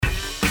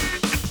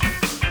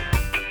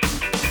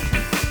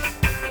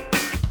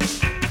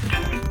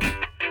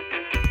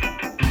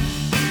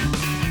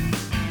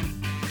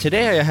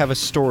Today I have a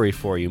story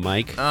for you,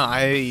 Mike.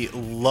 I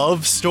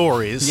love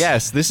stories.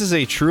 Yes, this is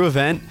a true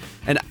event,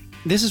 and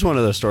this is one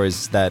of those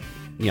stories that,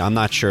 I'm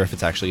not sure if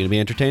it's actually going to be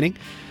entertaining,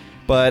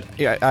 but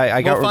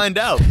We'll find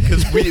out,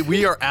 because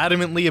we are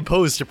adamantly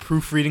opposed to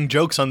proofreading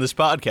jokes on this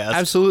podcast.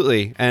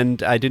 Absolutely,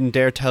 and I didn't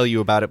dare tell you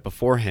about it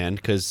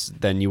beforehand, because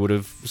then you would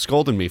have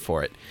scolded me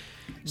for it.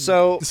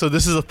 So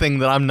this is a thing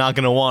that I'm not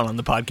going to want on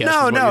the podcast.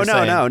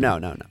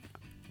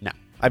 No.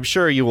 I'm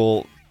sure you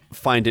will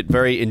find it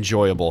very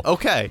enjoyable.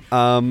 Okay.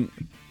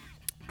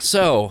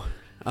 So,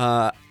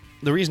 the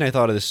reason I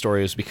thought of this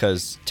story is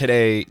because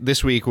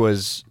this week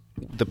was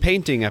the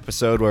painting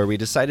episode where we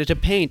decided to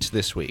paint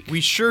this week.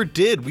 We sure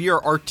did. We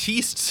are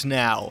artistes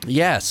now.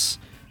 Yes.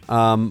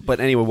 But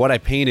anyway, what I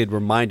painted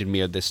reminded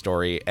me of this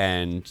story,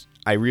 and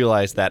I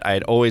realized that I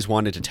had always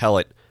wanted to tell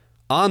it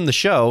on the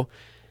show,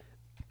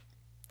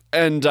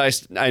 and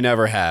I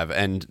never have,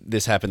 and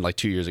this happened like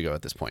 2 years ago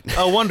at this point.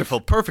 Oh, wonderful.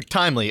 Perfect.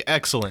 Timely.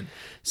 Excellent.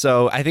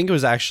 So I think it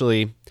was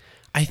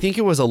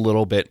a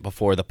little bit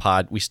before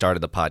we started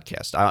the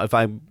podcast. If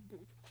I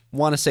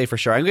want to say for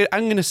sure, I'm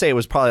going to say it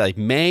was probably like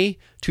May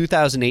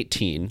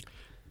 2018.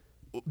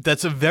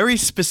 That's a very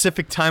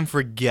specific time for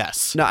a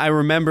guess. No, I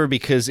remember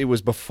because it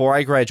was before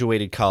I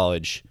graduated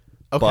college.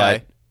 Okay.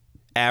 But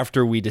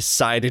after we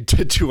decided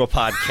to do a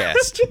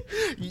podcast.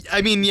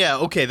 I mean, yeah,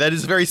 okay, that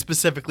is very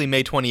specifically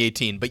May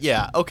 2018, but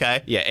yeah,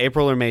 okay. Yeah,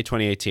 April or May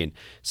 2018.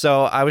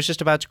 So I was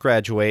just about to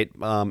graduate,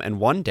 and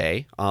one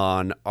day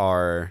on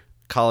our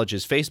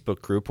college's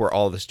Facebook group where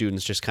all the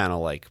students just kind of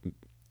like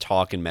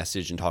talk and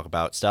message and talk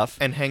about stuff.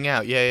 And hang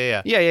out,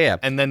 yeah. Yeah.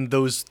 And then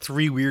those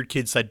three weird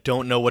kids that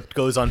don't know what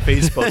goes on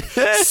Facebook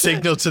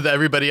signal to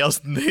everybody else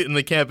in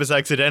the campus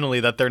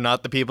accidentally that they're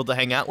not the people to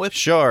hang out with?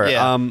 Sure.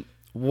 Yeah.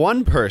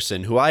 One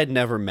person who I had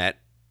never met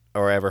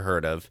or ever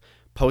heard of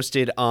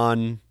posted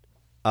on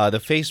the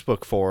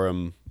Facebook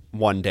forum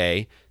one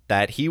day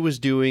that he was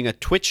doing a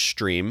Twitch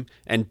stream,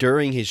 and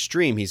during his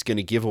stream, he's going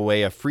to give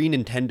away a free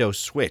Nintendo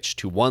Switch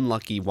to one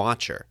lucky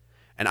watcher.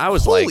 And I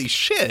was Holy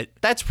shit.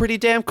 that's pretty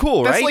damn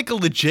cool, right? That's like a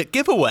legit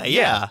giveaway,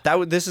 yeah.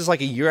 This is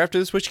like a year after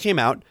the Switch came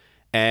out,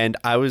 and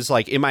I was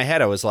like, in my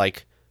head, I was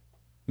like,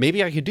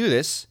 maybe I could do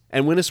this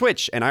and win a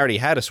Switch. And I already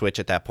had a Switch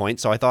at that point,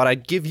 so I thought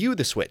I'd give you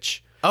the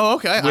Switch. Oh,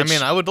 okay. I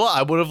mean, I would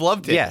have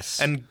loved it.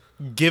 Yes. And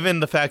given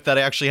the fact that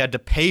I actually had to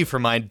pay for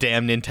my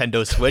damn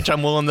Nintendo Switch,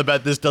 I'm willing to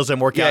bet this doesn't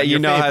work out in your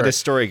favor. Yeah, you know how this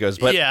story goes.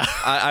 But yeah.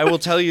 I will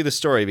tell you the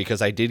story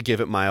because I did give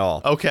it my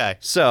all. Okay.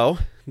 So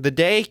the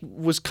day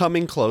was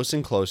coming close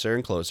and closer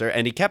and closer,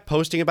 and he kept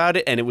posting about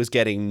it, and it was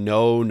getting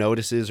no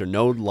notices or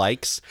no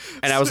likes.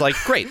 And I was like,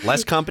 great,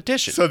 less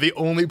competition. So the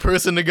only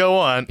person to go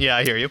on. Yeah,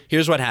 I hear you.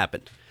 Here's what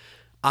happened.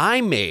 I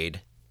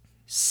made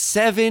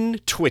 7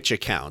 Twitch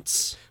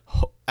accounts.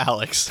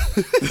 Alex,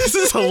 this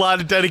is a lot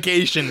of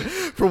dedication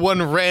for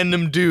one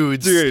random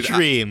dude's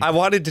stream. I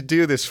wanted to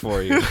do this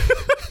for you.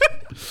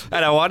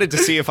 And I wanted to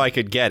see if I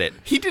could get it.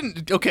 He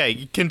didn't.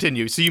 Okay,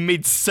 continue. So you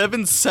made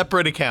 7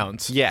 separate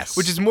accounts. Yes.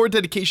 Which is more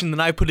dedication than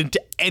I put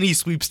into any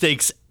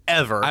sweepstakes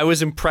ever. I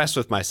was impressed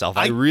with myself.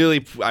 I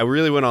really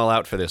went all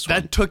out for this one.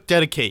 That took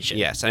dedication.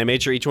 Yes, and I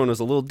made sure each one was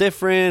a little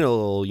different, a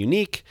little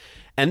unique.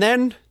 And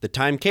then the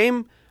time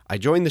came. I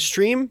joined the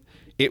stream.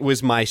 It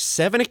was my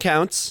 7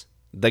 accounts,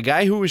 the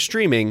guy who was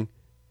streaming,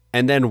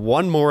 and then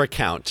one more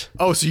account.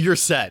 Oh, so you're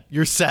set.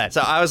 You're set. So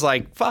I was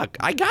like, fuck,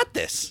 I got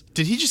this.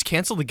 Did he just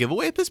cancel the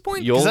giveaway at this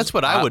point? Because that's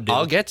what I would do.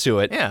 I'll get to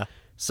it. Yeah.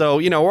 So,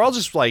 we're all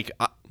just like,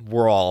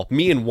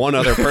 me and one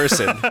other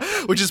person.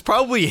 Which is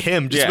probably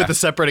him, just with a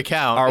separate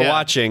account. Are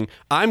watching.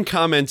 I'm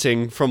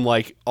commenting from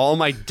like all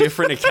my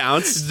different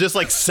accounts. It's just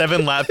like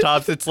 7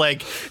 laptops. It's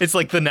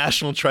like the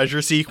National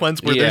Treasure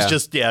sequence where there's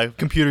just,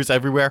 computers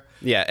everywhere.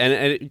 Yeah,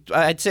 and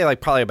I'd say like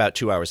probably about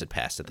 2 hours had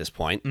passed at this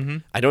point. Mm-hmm.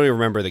 I don't even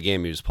remember the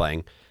game he was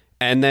playing.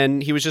 And then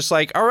he was just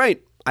like, all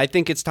right, I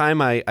think it's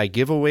time I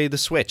give away the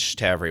Switch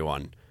to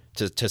everyone,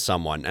 to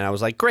someone. And I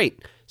was like,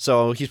 great.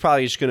 So he's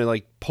probably just going to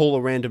like pull a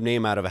random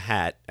name out of a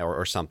hat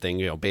or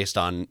something, based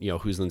on,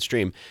 who's in the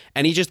stream.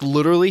 And he just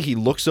he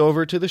looks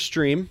over to the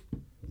stream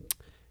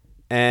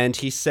and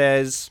he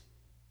says,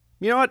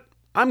 you know what?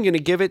 I'm going to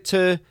give it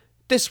to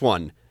this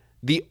one.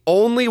 The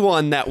only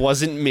one that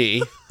wasn't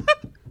me.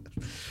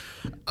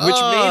 Which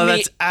made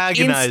me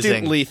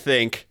instantly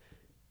think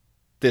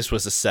this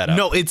was a setup.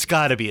 No, it's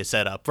got to be a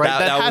setup, right?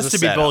 That has to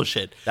be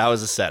bullshit. That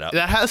was a setup.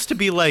 That has to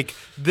be like,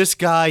 this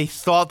guy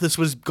thought this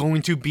was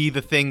going to be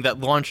the thing that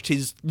launched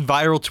his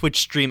viral Twitch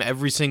stream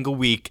every single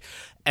week,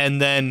 and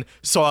then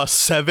saw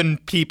 7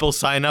 people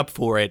sign up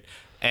for it,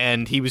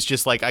 and he was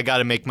just like, I got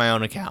to make my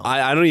own account.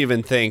 I don't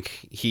even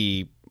think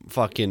he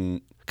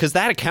fucking... Because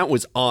that account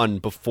was on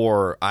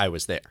before I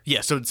was there.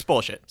 Yeah, so it's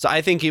bullshit. So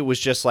I think it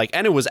was just like...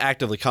 And it was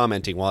actively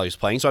commenting while he was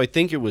playing, so I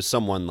think it was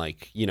someone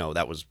like,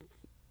 that was...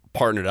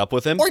 partnered up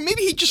with him. Or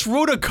maybe he just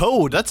wrote a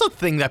code. That's a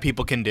thing that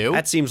people can do.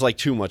 That seems like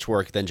too much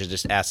work than to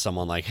just ask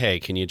someone like, hey,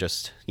 can you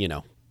just,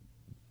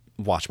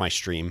 watch my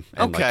stream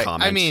and like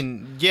comment? I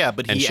mean, yeah,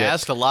 but he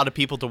asked a lot of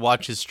people to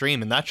watch his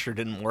stream, and that sure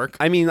didn't work.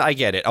 I mean, I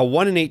get it. A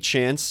 1 in 8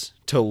 chance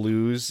to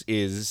lose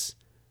is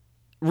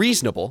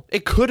reasonable.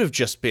 It could have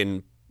just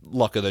been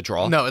luck of the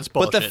draw. No, it's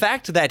But the bullshit.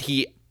 fact that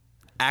he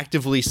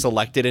actively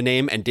selected a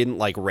name and didn't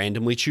like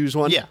randomly choose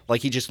one, Yeah.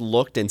 like he just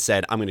looked and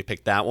said, I'm going to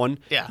pick that one,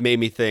 Yeah. made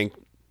me think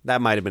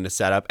that might have been a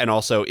setup. And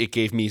also it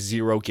gave me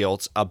zero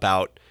guilt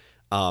about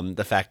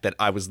the fact that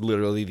I was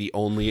literally the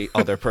only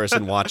other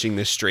person watching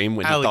this stream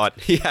when he Alex,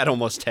 thought he had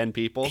almost 10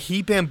 people.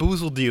 He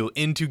bamboozled you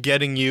into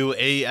getting you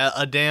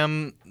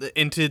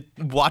into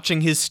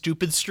watching his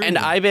stupid stream. And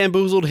I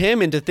bamboozled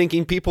him into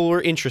thinking people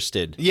were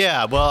interested.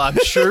 Yeah, well, I'm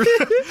sure.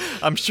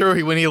 I'm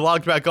sure when he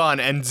logged back on,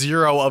 and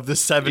 0 of the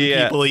 7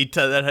 Yeah. people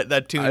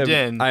that tuned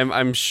in.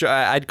 I'm sure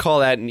I'd call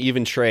that an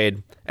even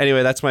trade.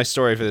 Anyway, that's my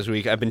story for this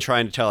week. I've been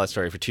trying to tell that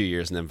story for 2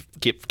 years and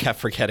then kept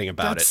forgetting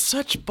about That's it.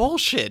 such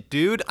bullshit,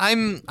 dude. I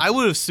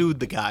would have sued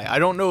the guy. I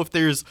don't know if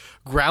there's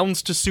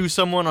grounds to sue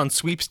someone on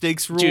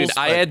sweepstakes rules. Dude,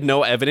 I but- had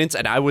no evidence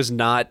and I was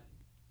not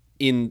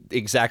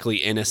exactly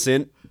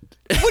innocent.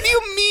 What do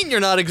you mean you're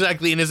not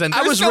exactly innocent? I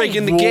There's was no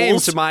rigging the game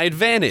rules. to my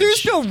advantage.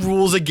 There's no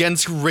rules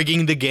against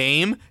rigging the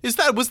game. Was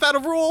that a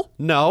rule?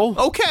 No.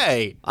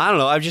 Okay. I don't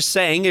know. I'm just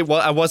saying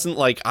I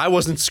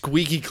wasn't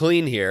squeaky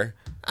clean here.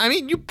 I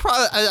mean, you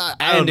probably. I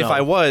don't And if know.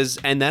 I was,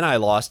 and then I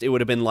lost, it would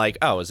have been like,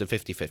 oh, it was a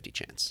 50-50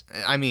 chance.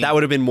 I mean, That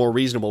would have been more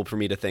reasonable for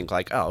me to think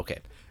like, oh, okay.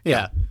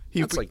 yeah.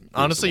 That's, like,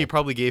 Honestly, you reasonable.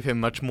 probably gave him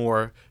much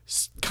more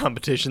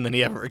competition than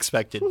he ever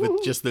expected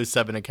with just those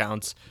 7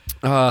 accounts.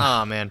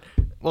 Man.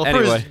 Well,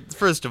 Anyway.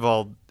 first of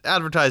all,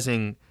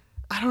 advertising.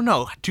 I don't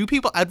know. Do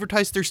people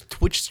advertise their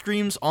Twitch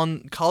streams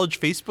on college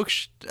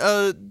Facebook?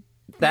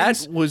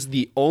 That was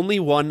the only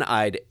one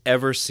I'd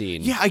ever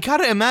seen. Yeah, I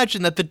gotta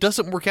imagine that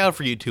doesn't work out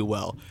for you too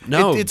well.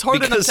 No, it's hard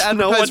enough because to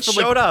no advertise one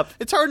for showed up.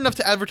 It's hard enough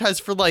to advertise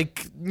for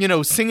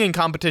singing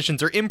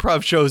competitions or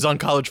improv shows on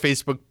college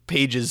Facebook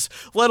pages,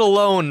 let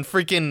alone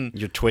freaking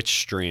Your Twitch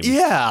stream.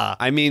 yeah.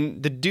 I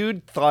mean, the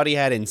dude thought he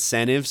had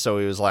incentive, so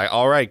he was like,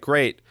 all right,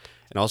 great.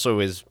 And also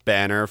his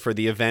banner for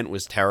the event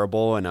was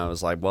terrible, and I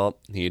was like, well,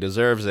 he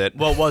deserves it.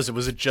 What was it?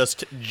 Was it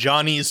just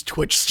Johnny's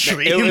Twitch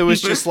stream? It was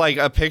just like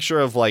a picture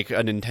of like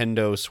a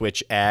Nintendo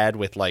Switch ad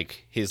with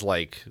like his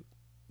like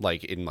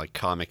in like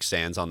Comic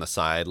Sans on the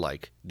side,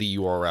 like the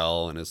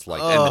URL and his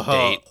like and the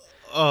date.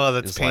 Oh,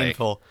 that's It's like-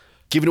 painful.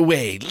 Give it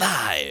away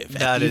live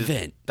at the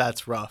event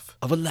That's rough.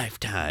 of a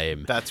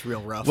lifetime. That's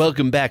real rough.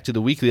 Welcome back to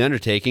the Weekly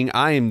Undertaking.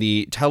 I am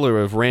the teller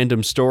of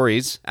random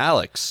stories,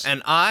 Alex.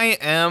 and I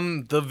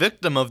am the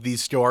victim of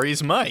these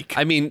stories, Mike.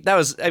 I mean,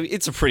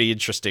 it's a pretty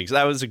interesting.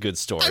 That was a good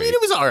story. I mean, it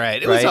was all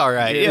right. It was Right? all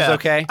right. It was yeah.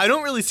 okay? I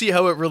don't really see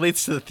how it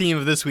relates to the theme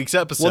of this week's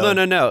episode. Well,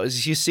 no.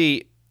 You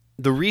see,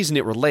 the reason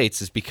it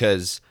relates is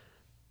because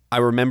I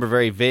remember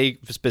very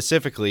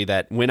specifically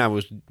that when I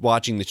was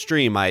watching the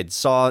stream, I had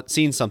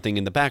seen something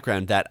in the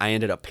background that I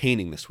ended up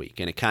painting this week,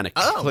 and it kind of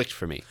clicked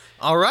for me.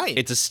 All right.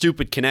 It's a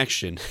stupid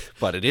connection,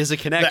 but it is a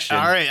connection.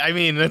 All right. I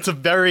mean, it's a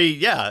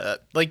very,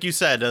 like you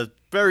said, a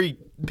very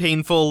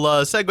painful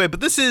segue.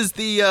 But this is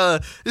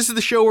the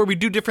show where we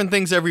do different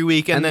things every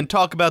week and then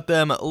talk about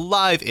them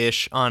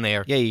live-ish on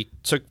air. Yeah, you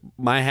took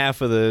my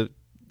half of the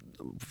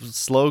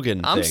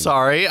slogan I'm thing.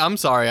 sorry.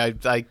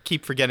 I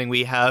keep forgetting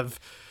we have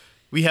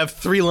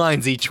 3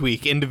 lines each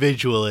week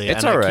individually.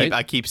 It's and all right.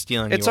 I keep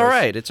stealing It's yours. all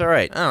right. It's all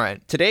right. All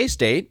right. Today's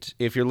date,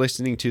 if you're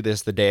listening to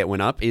this the day it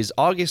went up, is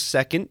August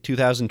 2nd,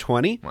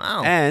 2020.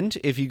 Wow. And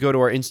if you go to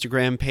our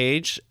Instagram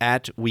page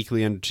at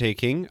Weekly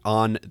Undertaking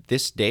on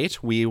this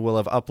date, we will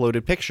have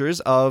uploaded pictures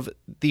of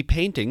the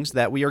paintings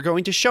that we are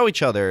going to show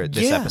each other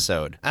this Yeah.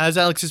 episode. As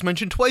Alex has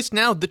mentioned twice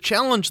now, the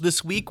challenge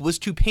this week was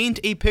to paint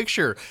a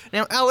picture.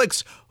 Now,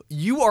 Alex,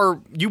 you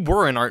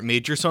were an art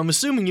major, so I'm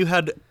assuming you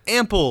had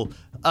ample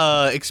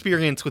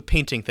experience with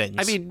painting things.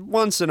 I mean,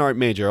 once an art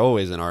major,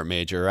 always an art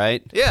major,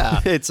 right?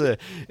 Yeah. It's a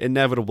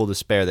inevitable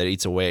despair that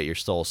eats away at your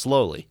soul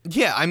slowly.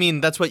 yeah, I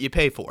mean that's what you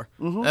pay for.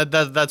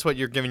 That's what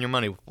you're giving your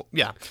money for.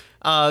 Yeah.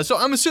 So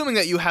I'm assuming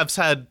that you have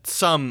had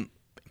some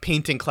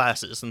painting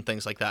classes and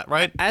things like that,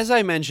 right? As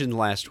I mentioned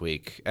last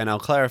week, and I'll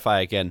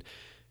clarify again,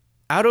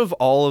 out of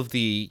all of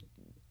the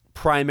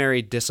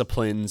primary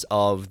disciplines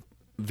of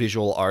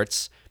visual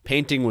arts,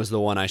 painting was the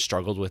one I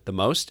struggled with the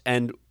most,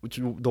 and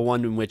the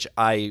one in which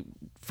I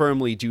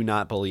firmly do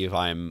not believe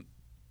I'm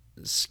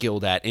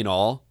skilled at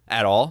all.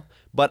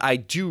 But I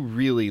do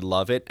really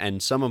love it,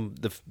 and some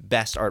of the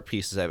best art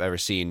pieces I've ever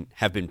seen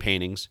have been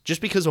paintings,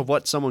 just because of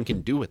what someone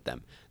can do with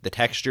them. The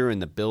texture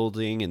and the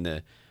building and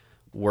the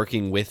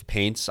working with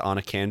paints on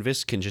a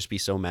canvas can just be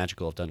so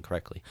magical if done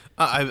correctly.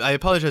 I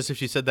apologize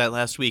if you said that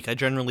last week. I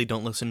generally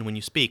don't listen when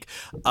you speak.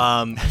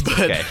 But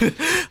Okay.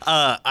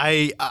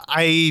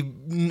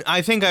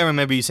 I think I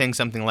remember you saying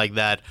something like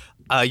that.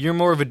 You're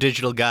more of a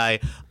digital guy.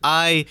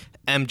 I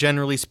am,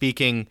 generally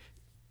speaking,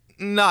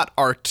 not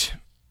art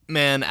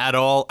man at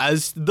all.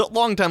 As the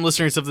longtime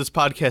listeners of this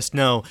podcast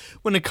know,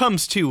 when it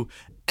comes to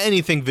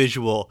anything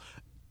visual,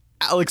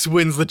 Alex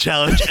wins the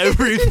challenge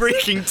every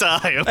freaking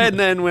time. And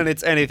then when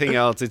it's anything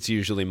else, it's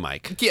usually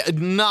Mike. Yeah,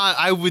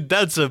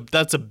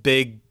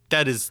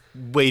 that is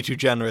way too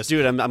generous.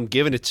 Dude, I'm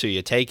giving it to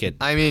you. Take it.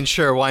 I mean,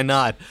 sure, why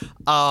not?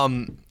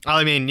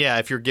 I mean, yeah,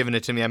 if you're giving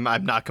it to me, I'm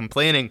not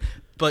complaining.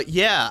 But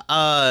yeah,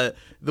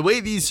 the way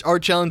these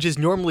art challenges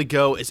normally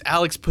go is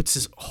Alex puts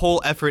his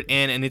whole effort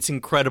in, and it's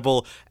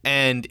incredible,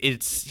 and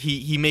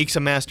he makes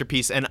a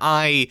masterpiece, and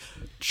I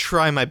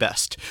try my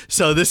best.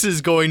 So this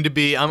is going to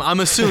be, I'm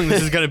assuming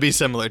this is going to be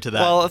similar to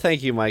that. Well,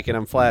 thank you, Mike, and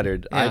I'm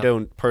flattered. Yeah. I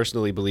don't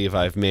personally believe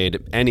I've made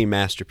any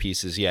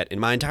masterpieces yet in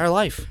my entire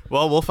life.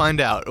 Well, we'll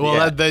find out. Well,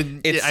 Yeah.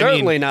 It's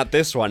certainly not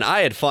this one. I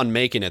had fun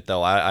making it,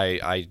 though.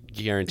 I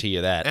guarantee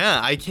you that.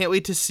 Yeah, I can't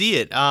wait to see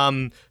it.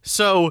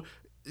 So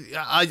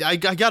I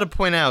got to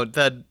point out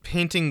that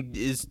painting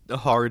is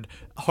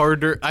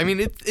harder. I mean,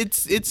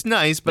 it's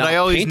nice, but I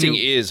always painting knew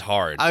is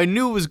hard. I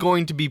knew it was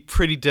going to be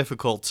pretty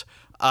difficult.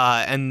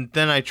 And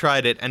then I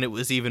tried it, and it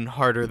was even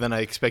harder than I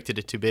expected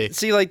it to be.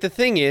 See, like, the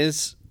thing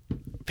is,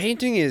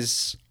 painting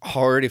is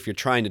hard if you're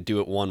trying to do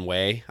it one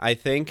way, I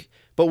think.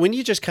 But when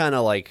you just kind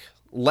of, like,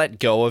 let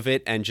go of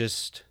it and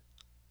just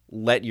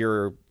let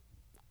your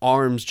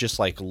arms just,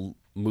 like,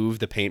 move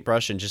the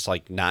paintbrush and just,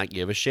 like, not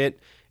give a shit,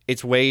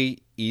 it's way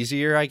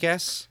easier, I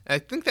guess. I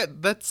think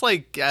that's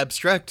like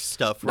abstract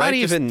stuff, right? Not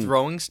even just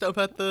throwing stuff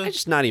at the. It's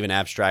just not even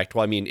abstract.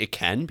 Well, I mean, it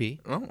can be.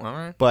 Oh, all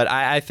right. But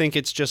I think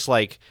it's just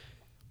like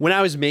when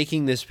I was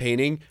making this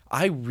painting,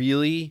 I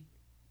really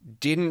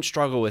didn't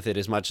struggle with it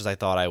as much as I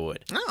thought I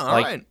would. Oh,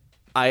 all right.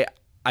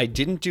 I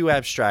didn't do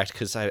abstract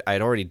because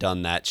I'd already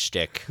done that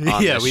shtick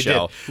on Yeah, this we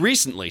show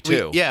recently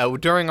too.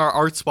 During our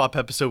art swap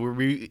episode where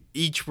we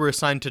each were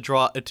assigned to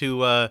draw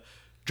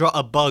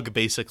a bug,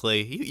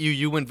 basically.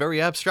 You went very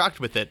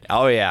abstract with it.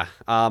 Oh yeah.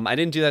 I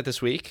didn't do that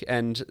this week,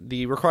 and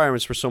the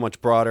requirements were so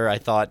much broader. I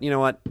thought, you know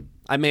what?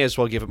 I may as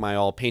well give it my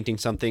all, painting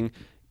something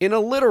in a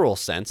literal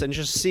sense and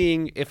just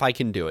seeing if I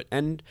can do it.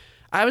 And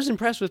I was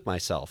impressed with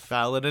myself.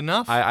 Valid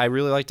enough. I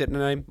really liked it,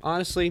 and I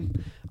honestly,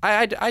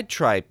 I'd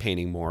try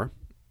painting more.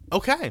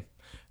 Okay.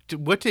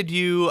 What did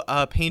you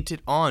paint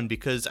it on?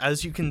 Because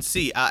as you can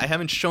see, I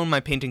haven't shown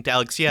my painting to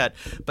Alex yet,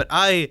 but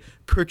I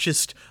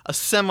purchased a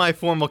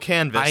semi-formal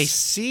canvas. I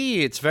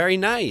see. It's very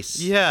nice.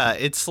 Yeah,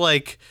 it's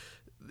like,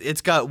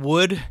 it's got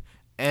wood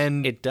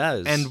and It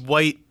does. and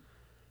white.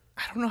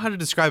 I don't know how to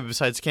describe it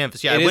besides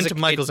canvas. Yeah, It I is went a- to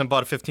Michael's and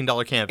bought a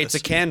 $15 canvas. It's a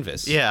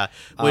canvas. Yeah,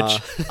 which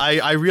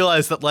I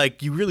realized that,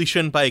 like, you really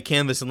shouldn't buy a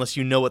canvas unless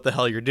you know what the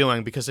hell you're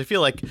doing, because I feel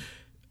like,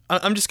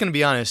 I'm just going to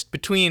be honest,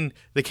 between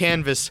the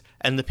canvas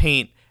and the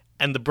paint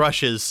and the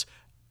brushes,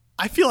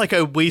 I feel like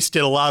I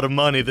wasted a lot of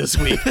money this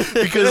week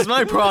because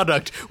my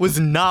product was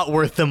not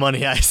worth the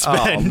money I Oh,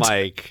 spent.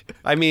 Mike.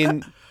 I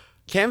mean,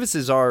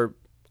 canvases are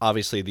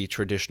obviously the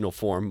traditional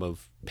form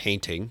of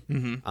painting.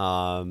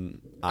 Mm-hmm.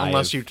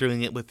 Unless you're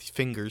doing it with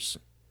fingers.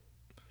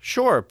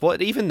 Sure,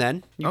 but even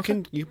then, you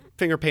Okay. can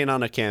finger paint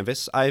on a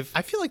canvas. I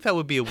feel like that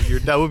would be a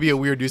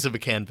weird use of a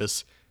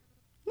canvas.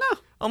 No.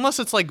 Unless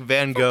it's like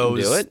Van do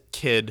Gogh's it.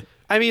 kid.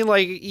 I mean,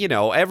 like, you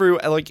know,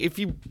 if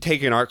you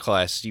take an art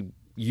class, you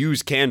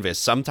use canvas.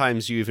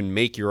 Sometimes you even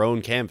make your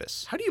own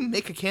canvas. How do you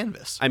make a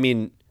canvas? I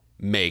mean,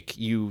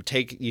 you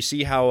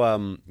see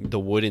how the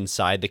wood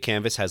inside the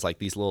canvas has like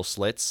these little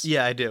slits?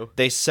 Yeah, I do.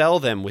 They sell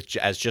them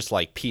as just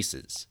like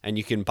pieces, and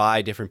you can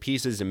buy different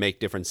pieces and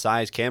make different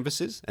size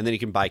canvases, and then you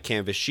can buy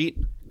canvas sheet,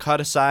 cut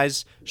a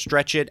size,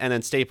 stretch it, and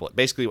then staple it.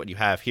 Basically what you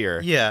have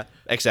here. Yeah.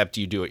 Except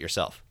you do it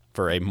yourself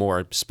for a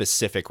more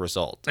specific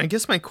result. I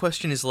guess my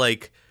question is,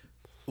 like,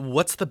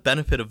 what's the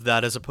benefit of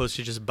that as opposed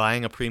to just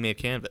buying a pre-made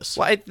canvas?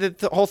 Well,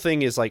 the whole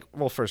thing is like,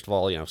 well, first of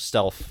all, you know,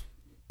 stealth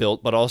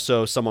built, but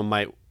also someone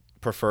might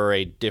prefer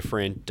a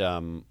different,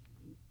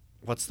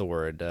 what's the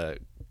word?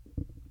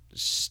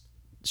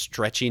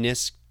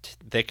 Stretchiness,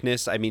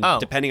 thickness. I mean,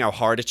 depending how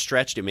hard it's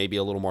stretched, it may be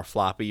a little more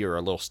floppy or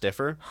a little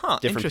stiffer.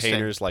 Different interesting.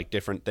 painters like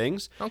different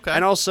things. Okay.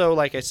 And also,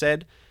 like I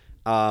said,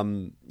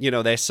 you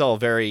know, they sell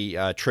very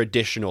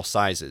traditional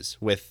sizes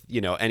with, you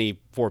know, any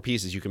 4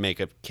 pieces. You can make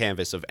a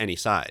canvas of any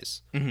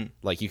size. Mm-hmm.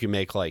 Like you can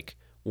make like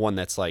one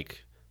that's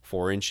like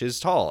 4 inches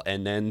tall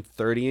and then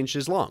 30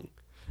 inches long.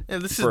 Yeah,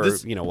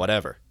 You know,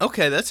 whatever.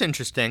 Okay, that's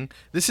interesting.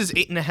 This is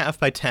 8.5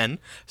 by 10,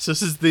 so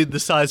this is the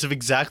size of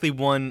exactly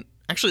one.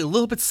 Actually, a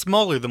little bit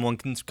smaller than one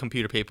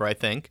computer paper, I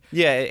think.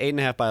 Yeah,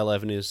 8.5 by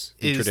 11 is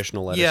the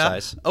traditional letter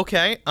size.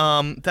 Okay.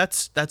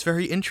 That's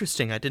very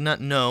interesting. I did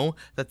not know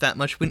that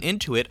much went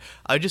into it.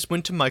 I just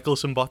went to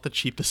Michael's and bought the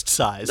cheapest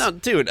size. No,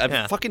 dude,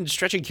 Yeah. fucking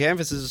stretching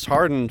canvases is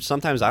hard, and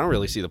sometimes I don't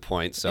really see the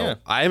point. So Yeah.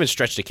 I haven't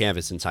stretched a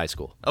canvas since high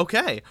school.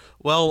 Okay.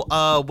 Well,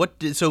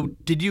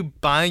 did you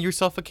buy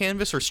yourself a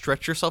canvas or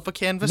stretch yourself a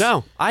canvas?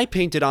 No, I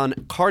painted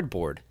on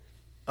cardboard.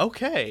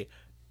 Okay.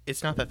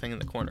 It's not that thing in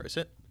the corner, is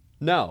it?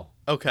 No.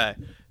 Okay.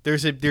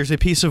 There's a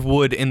piece of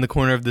wood in the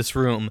corner of this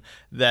room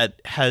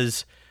that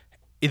is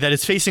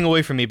facing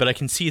away from me, but I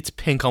can see it's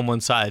pink on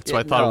one side, so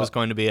I thought it was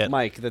going to be it.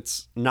 Mike,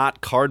 that's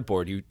not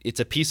cardboard. It's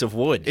a piece of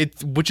wood.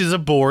 Which is a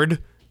board,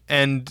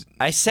 and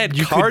I said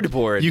you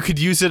cardboard. You could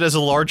use it as a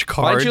large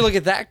card. Why'd you look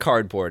at that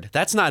cardboard?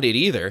 That's not it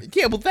either.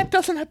 Yeah, well, that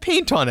doesn't have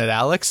paint on it,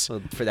 Alex.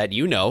 Well, for that,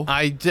 you know.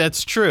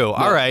 That's true.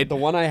 All right. The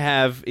one I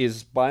have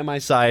is by my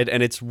side,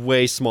 and it's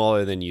way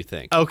smaller than you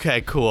think. Okay,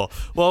 cool.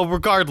 Well,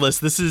 regardless,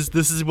 this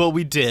is what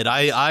we did.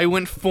 I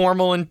went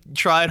formal and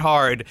tried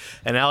hard,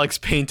 and Alex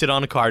painted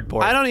on a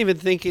cardboard. I don't even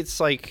think it's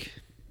like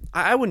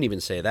I wouldn't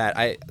even say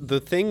that. The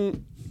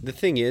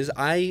thing is,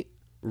 I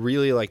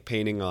really like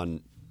painting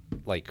on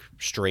like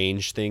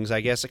strange things.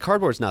 I guess a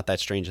cardboard's not that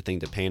strange a thing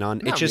to paint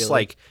on. It's just really.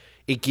 like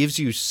it gives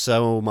you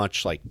so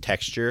much like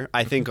texture.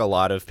 I think a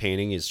lot of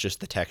painting is just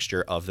the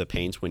texture of the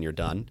paints when you're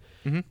done,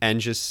 and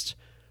just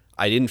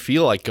I didn't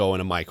feel like going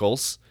to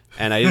Michael's.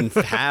 And I didn't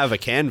have a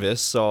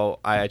canvas, so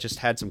I just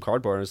had some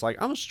cardboard. And I was like,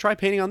 I'm going to try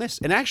painting on this.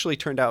 And it actually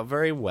turned out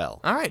very well.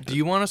 All right. Do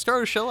you want to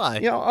start or shall I?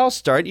 Yeah, I'll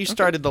start. You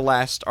started the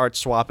last Art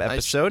Swap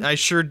episode. I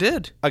sure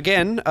did.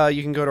 Again,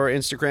 you can go to our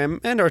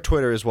Instagram and our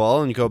Twitter as well,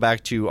 and you go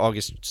back to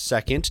August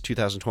 2nd,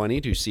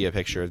 2020 to see a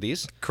picture of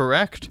these.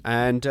 Correct.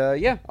 And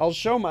yeah, I'll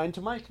show mine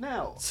to Mike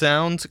now.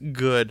 Sounds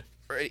good.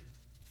 Right.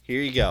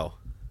 Here you go.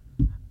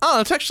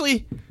 Oh, it's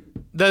actually...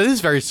 That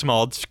is very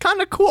small. It's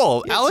kind of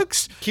cool. Yeah,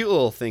 Alex... Cute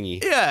little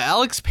thingy. Yeah,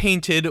 Alex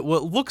painted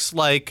what looks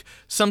like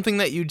something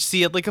that you'd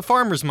see at like a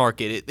farmer's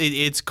market.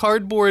 It's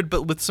cardboard,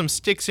 but with some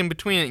sticks in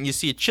between it, and you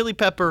see a chili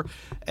pepper,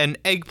 an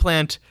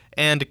eggplant,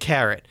 and a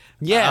carrot.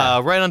 Yeah.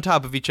 Right on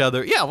top of each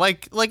other. Yeah,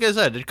 like I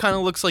said, it kind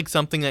of looks like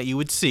something that you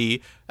would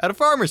see at a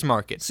farmer's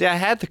market. See, I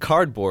had the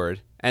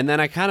cardboard, and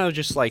then I kind of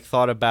just like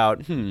thought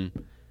about,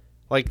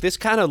 like this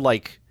kind of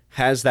like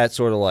has that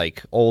sort of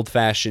like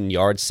old-fashioned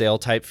yard sale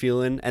type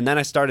feeling. And then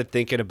I started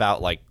thinking about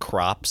like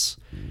crops.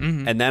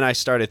 And then I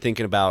started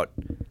thinking about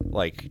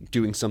like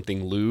doing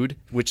something lewd,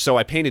 so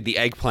I painted the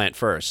eggplant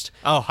first.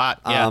 Oh, hot.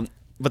 Yeah.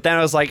 But then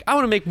I was like, I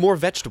want to make more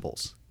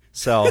vegetables.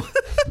 So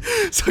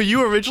So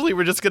you originally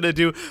were just going to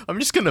do, I'm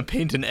just going to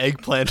paint an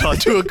eggplant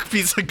onto a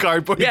piece of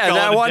cardboard. yeah, and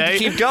I wanted to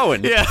keep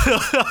going. Yeah.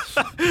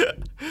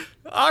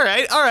 All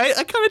right.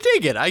 I kind of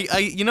dig it. I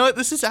you know what?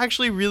 This is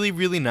actually really,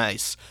 really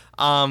nice.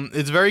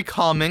 It's very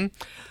calming.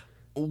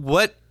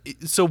 What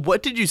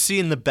did you see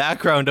in the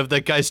background of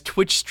that guy's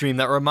Twitch stream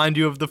that remind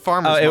you of the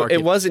farmer's market?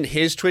 It wasn't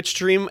his Twitch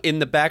stream. In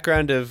the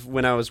background of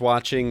when I was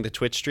watching the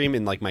Twitch stream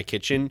in like my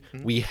kitchen,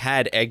 we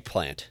had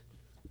eggplant.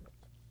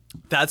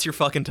 That's your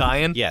fucking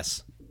tie-in?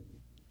 Yes.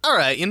 All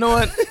right, you know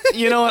what?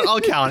 I'll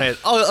count it.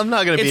 I'm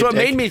not going to be It's a what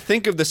dick. made me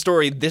think of the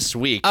story this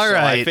week. All so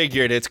right. I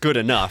figured it's good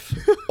enough.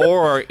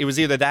 Or it was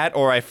either that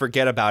or I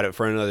forget about it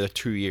for another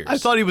 2 years. I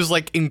thought he was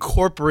like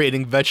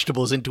incorporating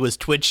vegetables into his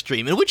Twitch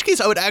stream, in which case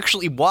I would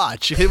actually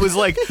watch. If it was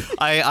like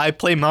I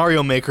play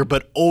Mario Maker,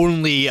 but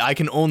I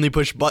can only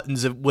push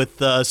buttons with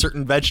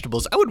certain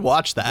vegetables, I would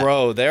watch that.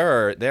 Bro,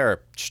 there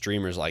are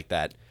streamers like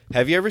that.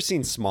 Have you ever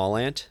seen Small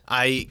Ant?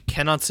 I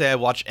cannot say I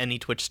watch any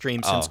Twitch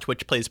stream since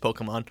Twitch plays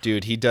Pokemon.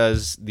 Dude, he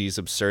does these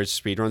absurd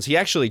speedruns. He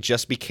actually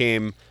just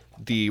became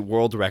the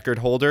world record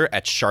holder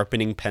at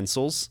sharpening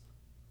pencils.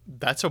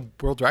 That's a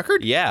world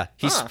record? Yeah,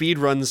 he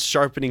speedruns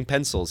sharpening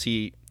pencils.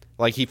 He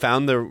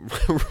found the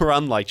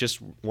run like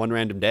just one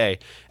random day,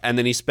 and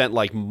then he spent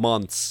like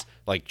months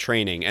like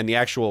training. And the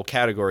actual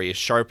category is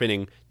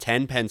sharpening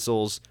 10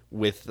 pencils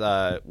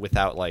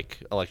without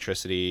like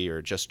electricity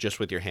or just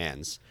with your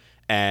hands.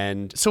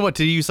 And So what,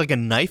 did he use like a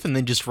knife and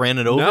then just ran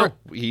it over? no,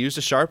 he used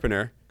a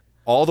sharpener,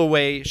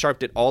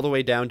 sharpened it all the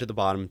way down to the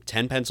bottom,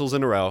 10 pencils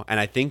in a row, and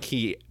I think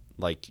he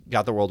like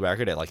got the world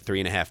record at like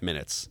 3.5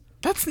 minutes.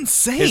 That's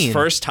insane. His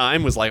first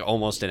time was like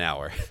almost an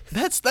hour.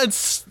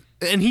 That's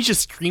and he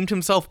just streamed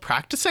himself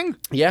practicing?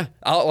 Yeah,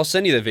 I'll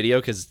send you the video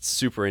because it's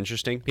super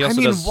interesting. He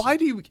why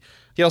do you...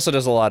 He also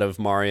does a lot of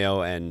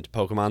Mario and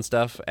Pokemon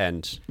stuff,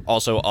 and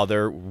also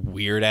other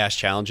weird ass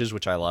challenges,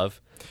 which I love.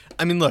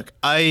 I mean, look,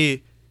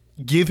 I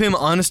give him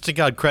honest to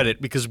God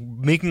credit because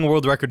making a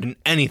world record in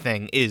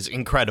anything is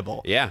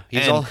incredible. Yeah,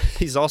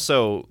 he's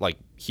also like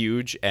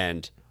huge,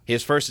 and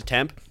his first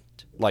attempt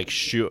like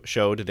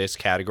showed this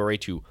category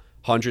to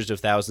hundreds of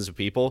thousands of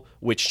people,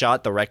 which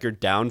shot the record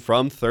down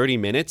from 30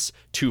 minutes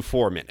to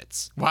 4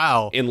 minutes.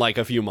 Wow. In like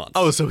a few months.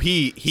 Oh, so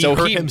he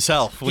hurt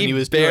himself when he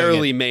was barely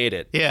doing it. made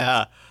it.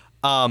 Yeah.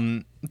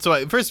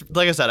 First,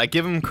 like I said, I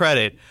give him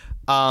credit.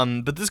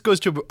 But this goes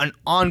to an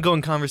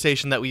ongoing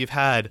conversation that we've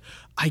had.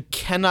 I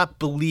cannot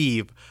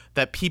believe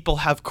that people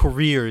have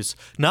careers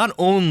not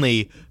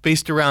only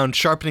based around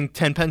sharpening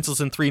 10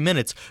 pencils in 3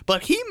 minutes,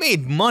 but he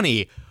made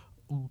money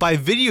by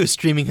video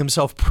streaming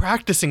himself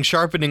practicing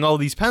sharpening all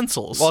these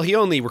pencils. Well, he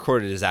only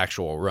recorded his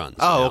actual runs.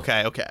 Oh,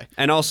 now. okay.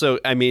 And also,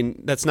 I mean,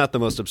 that's not the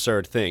most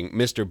absurd thing.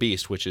 Mr.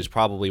 Beast, which is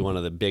probably one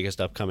of the biggest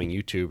upcoming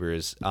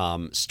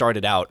YouTubers,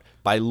 started out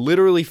by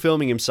literally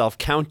filming himself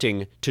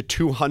counting to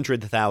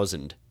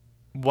 200,000.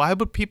 Why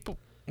would people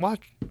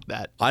watch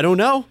that? I don't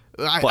know.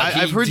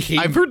 I've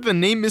heard the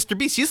name Mr.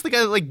 Beast. He's the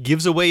guy that like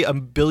gives away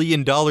 $1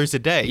 billion a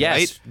day. Yes,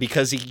 right?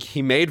 because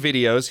he made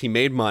videos, he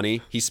made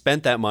money, he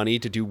spent that money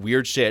to do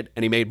weird shit,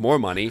 and he made more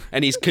money,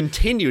 and he's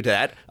continued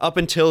that up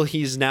until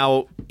he's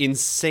now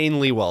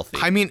insanely wealthy.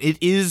 I mean, it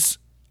is.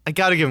 I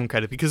gotta give him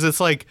credit because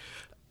it's like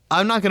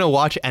I'm not gonna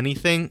watch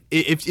anything.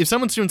 If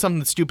someone's doing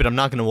something stupid, I'm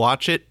not gonna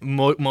watch it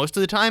most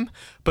of the time.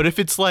 But if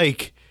it's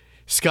like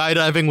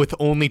skydiving with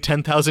only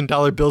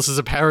 $10,000 bills as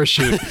a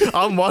parachute,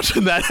 I'm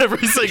watching that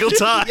every single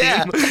time.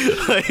 Yeah.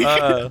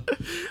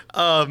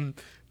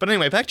 But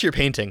anyway, back to your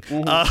painting.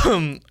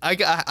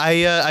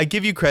 I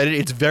give you credit.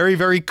 It's very,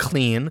 very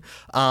clean.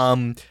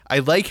 I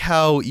like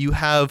how you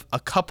have a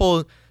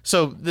couple.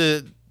 So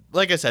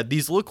like I said,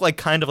 these look like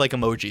kind of like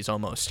emojis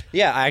almost.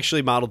 Yeah, I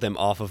actually modeled them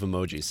off of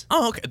emojis.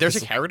 Oh, okay. There's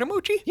a carrot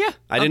emoji? Yeah,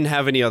 I didn't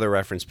have any other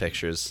reference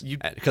pictures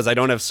because I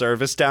don't have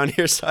service down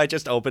here, so I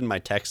just opened my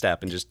text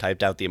app and just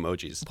typed out the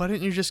emojis. Why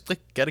didn't you just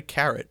get a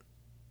carrot?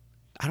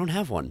 I don't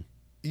have one.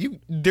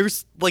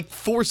 There's like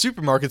 4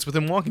 supermarkets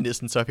within walking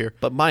distance up here.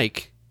 But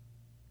Mike,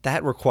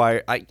 that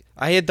required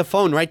I had the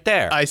phone right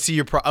there. I see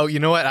your oh, you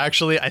know what?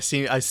 Actually, I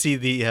see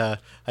the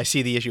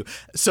issue.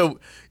 So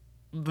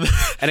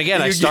and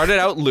again, I started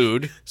out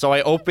lewd, so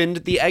I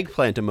opened the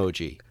eggplant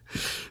emoji.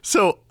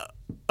 So,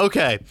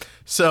 okay.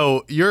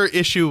 So your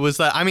issue was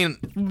that, I mean,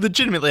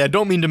 legitimately, I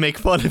don't mean to make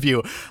fun of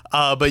you,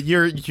 but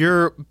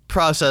your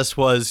process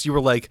was you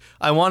were like,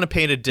 I want to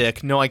paint a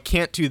dick. No, I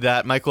can't do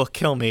that. Mike will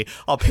kill me.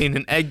 I'll paint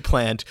an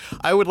eggplant.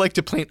 I would like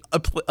to paint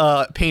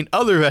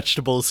other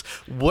vegetables.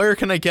 Where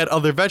can I get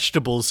other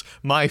vegetables?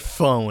 My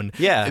phone.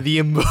 Yeah. The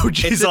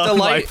emojis on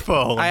my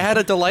phone. I had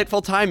a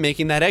delightful time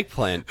making that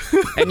eggplant.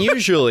 And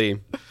usually,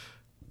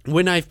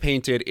 when I've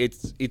painted,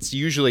 it's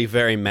usually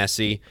very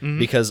messy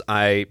because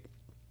I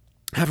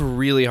have a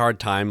really hard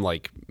time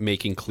like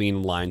making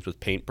clean lines with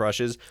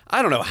paintbrushes.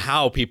 I don't know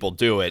how people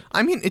do it.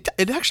 I mean,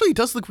 it actually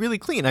does look really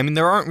clean. I mean,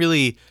 there aren't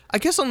really. I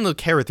guess on the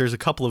carrot, there's a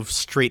couple of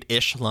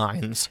straight-ish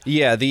lines.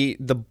 Yeah,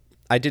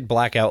 I did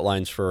black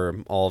outlines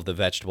for all of the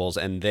vegetables,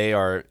 and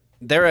they're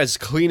as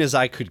clean as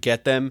I could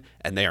get them,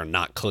 and they are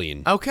not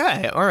clean.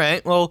 Okay, all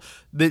right. Well,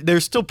 they're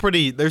still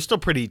pretty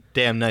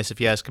damn nice, if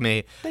you ask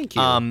me. Thank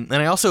you. And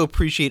I also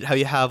appreciate how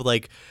you have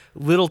like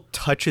little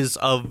touches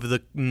of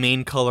the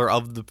main color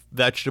of the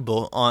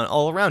vegetable on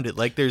all around it.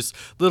 Like there's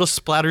little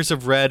splatters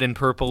of red and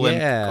purple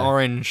and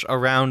orange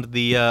around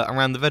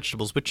the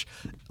vegetables, which,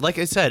 like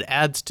I said,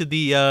 adds to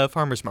the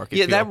farmer's market.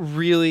 Yeah, feel. that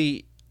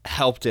really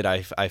helped it.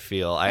 I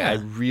feel. I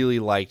really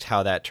liked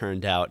how that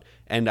turned out.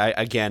 And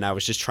I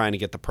was just trying to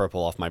get the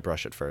purple off my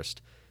brush at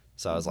first.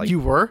 So I was like, you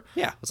were?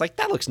 Yeah, I was like,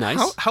 that looks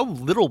nice. How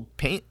little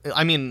paint?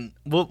 I mean,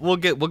 we'll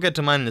get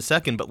to mine in a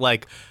second, but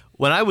like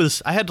when I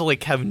had to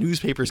like have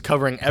newspapers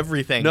covering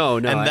everything. No,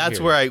 and I that's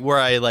hear where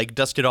I like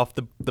dusted off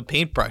the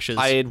paintbrushes.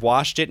 I had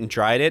washed it and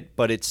dried it,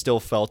 but it still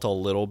felt a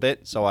little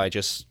bit, so I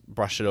just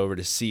brushed it over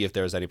to see if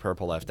there was any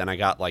purple left, and I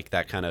got like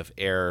that kind of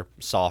air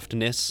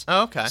softness.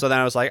 Oh, okay. So then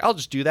I was like, I'll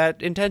just do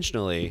that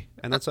intentionally,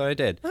 and that's what I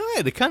did. All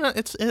right,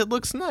 it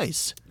looks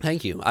nice.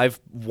 Thank you. I've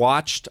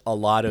watched a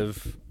lot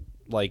of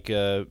like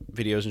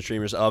videos and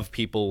streamers of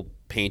people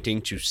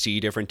painting to see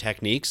different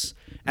techniques,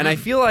 and I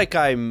feel like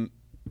I'm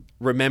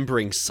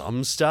remembering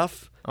some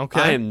stuff.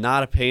 Okay. I am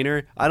not a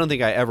painter. I don't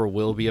think I ever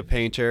will be a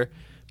painter,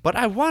 but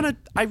I want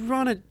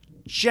to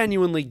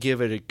genuinely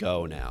give it a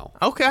go now.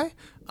 Okay.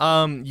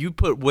 You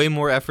put way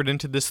more effort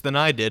into this than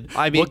I did.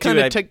 I mean,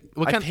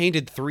 I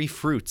painted 3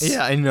 fruits.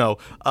 Yeah, I know.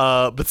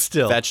 But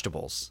still.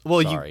 Vegetables.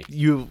 Well, Sorry.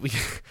 you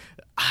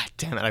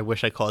damn it, I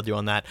wish I called you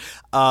on that.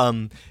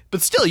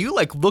 But still, you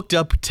like looked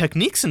up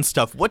techniques and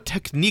stuff. What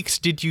techniques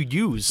did you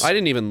use? I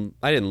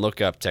didn't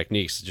look up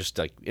techniques, just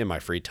like in my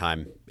free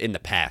time in the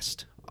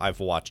past. I've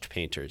watched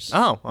painters.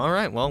 Oh, all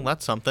right. Well,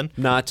 that's something.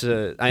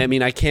 I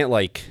mean, I can't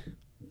like,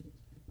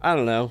 I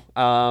don't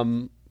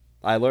know.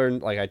 I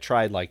learned, like, I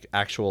tried like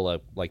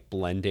actual like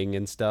blending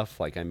and stuff.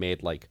 Like I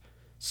made like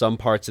some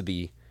parts of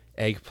the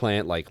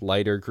eggplant like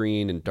lighter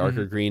green and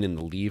darker green in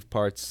the leaf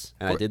parts,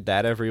 and I did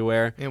that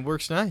everywhere. It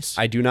works nice.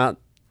 I do not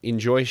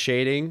enjoy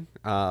shading,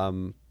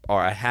 or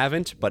I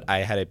haven't, but I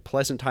had a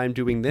pleasant time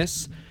doing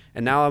this,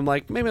 and now I'm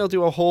like, maybe I'll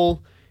do a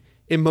whole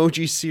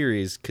emoji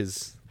series,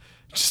 because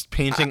just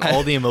painting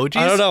all the emojis?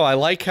 I don't know. I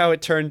like how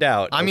it turned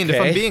out. I mean, if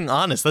I'm being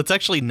honest, that's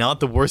actually not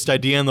the worst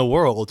idea in the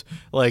world.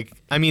 Like,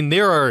 I mean,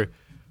 there are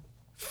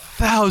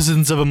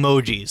thousands of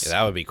emojis. Yeah,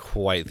 that would be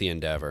quite the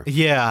endeavor.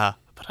 Yeah.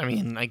 But I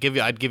mean, I'd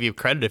give you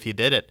credit if you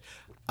did it.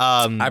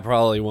 I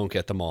probably won't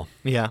get them all.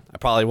 Yeah. I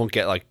probably won't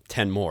get like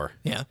 10 more.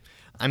 Yeah.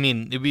 I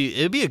mean, it'd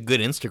be a good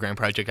Instagram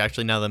project,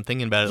 actually, now that I'm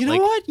thinking about it. You know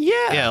what?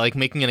 Yeah. Yeah, like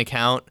making an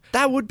account.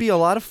 That would be a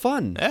lot of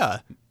fun. Yeah.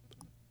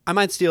 I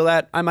might steal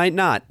that. I might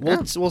not.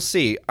 We'll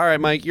see. All right,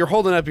 Mike, you're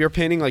holding up your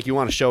painting like you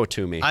want to show it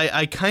to me.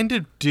 I kind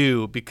of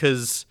do,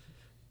 because,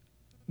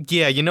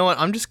 yeah, you know what?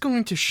 I'm just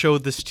going to show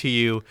this to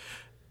you,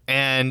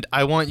 and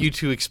I want you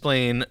to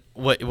explain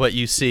what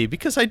you see,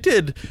 because I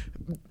did,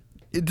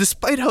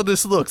 despite how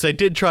this looks, I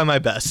did try my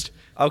best.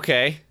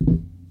 Okay.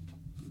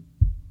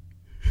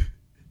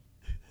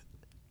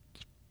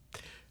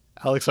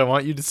 Alex, I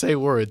want you to say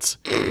words.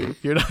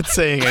 You're not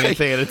saying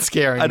anything, and it's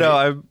scaring me. I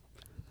know.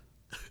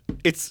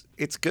 It's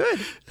good.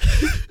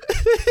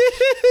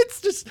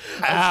 It's just.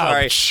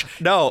 Ouch. Sorry.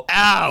 No.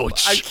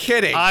 Ouch. I'm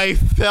kidding. I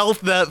felt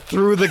that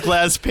through the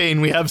glass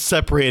pane we have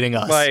separating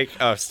us. Like,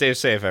 stay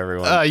safe,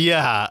 everyone.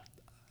 Yeah.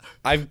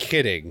 I'm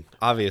kidding.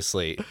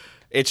 Obviously,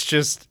 it's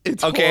just.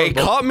 It's okay.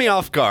 horrible. It caught me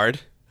off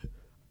guard.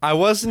 I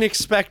wasn't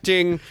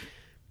expecting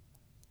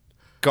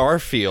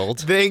Garfield.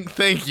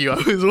 Thank you. I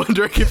was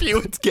wondering if you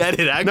would get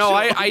it, actually. No,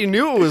 I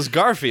knew it was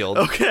Garfield.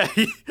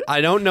 Okay. I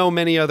don't know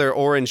many other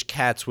orange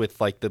cats with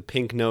like the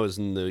pink nose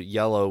and the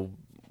yellow.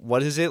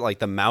 What is it? Like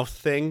the mouth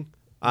thing?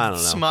 I don't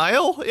know.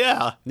 Smile?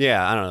 Yeah.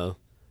 Yeah, I don't know.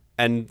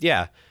 And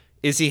yeah,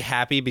 Is he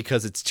happy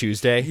because it's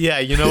Tuesday? Yeah,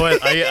 you know what?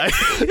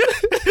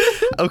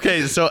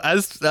 Okay, so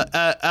as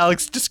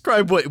Alex,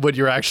 describe what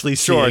you're actually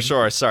seeing.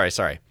 Sure.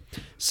 Sorry.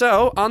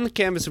 So on the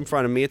canvas in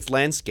front of me, it's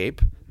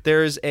landscape.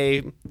 There's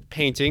a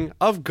painting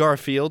of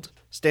Garfield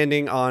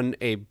standing on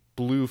a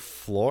blue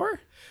floor.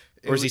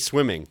 Or is he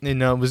swimming? You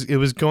know, it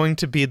was going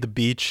to be the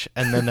beach,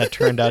 and then that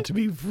turned out to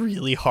be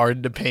really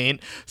hard to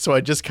paint. So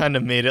I just kind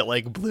of made it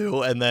like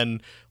blue, and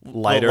then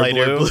Lighter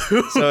blue.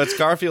 So it's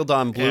Garfield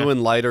on blue Yeah.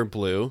 and lighter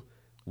blue.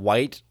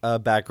 White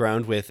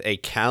background with a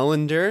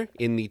calendar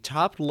in the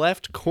top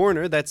left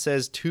corner that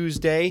says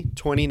Tuesday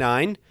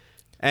 29.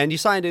 And you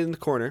signed it in the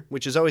corner,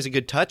 which is always a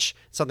good touch.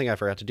 Something I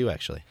forgot to do,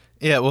 actually.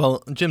 Yeah,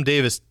 well, Jim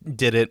Davis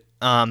did it.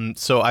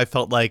 So I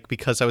felt like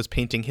because I was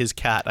painting his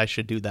cat, I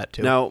should do that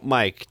too. Now,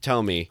 Mike,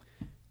 tell me,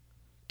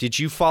 did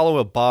you follow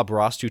a Bob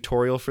Ross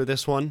tutorial for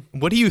this one?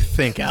 What do you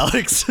think,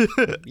 Alex?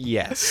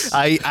 Yes.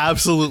 I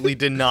absolutely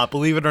did not.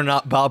 Believe it or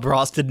not, Bob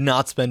Ross did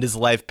not spend his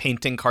life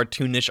painting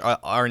cartoonish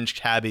orange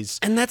tabbies.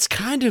 And that's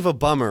kind of a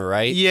bummer,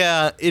 right?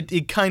 Yeah,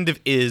 it kind of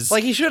is.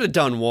 Like, he should have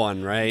done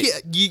one, right? Yeah,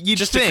 you'd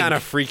Just think. to kind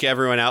of freak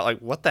everyone out, like,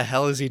 what the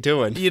hell is he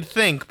doing? You'd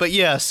think, but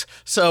yes.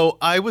 So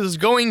I was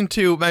going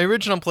to, my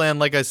original plan,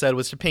 like I said,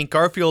 was to paint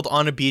Garfield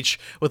on a beach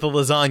with a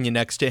lasagna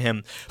next to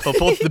him. But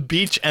both the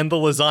beach and the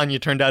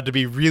lasagna turned out to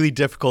be really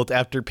difficult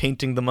after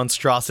painting the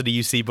monstrosity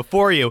you see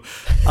before you.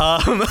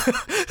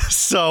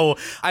 So,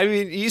 I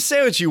mean, you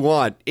say what you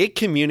want. It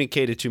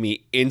communicated to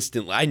me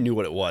instantly. I knew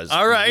what it was.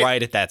 All right.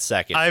 Right at that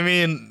second. I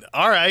mean,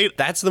 all right.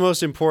 That's the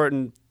most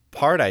important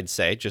part, I'd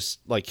say, just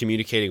like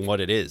communicating what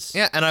it is.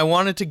 Yeah, and I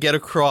wanted to get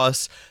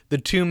across the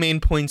two main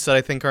points that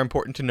I think are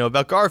important to know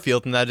about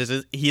Garfield, and that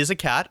is he is a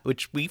cat,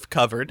 which we've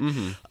covered.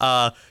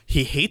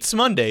 He hates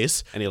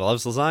Mondays. And he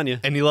loves lasagna.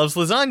 And he loves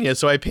lasagna,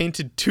 so I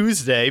painted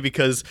Tuesday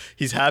because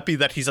he's happy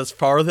that he's as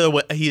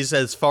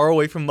far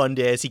away from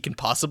Monday as he can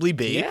possibly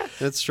be. Yeah,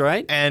 that's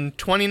right. And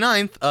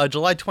July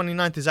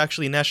 29th is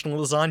actually National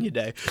Lasagna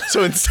Day.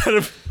 So instead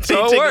of So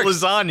it painting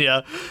works.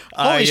 lasagna,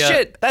 Holy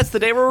shit, that's the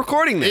day we're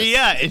recording this.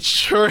 Yeah, it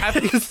sure is.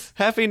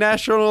 Happy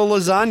National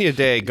Lasagna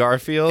Day,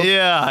 Garfield.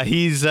 Yeah,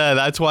 he's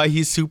that's why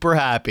he's super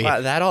happy.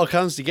 Wow, that all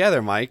comes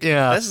together, Mike.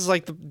 Yeah. This is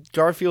like the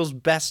Garfield's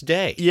best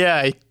day.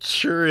 Yeah, it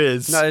sure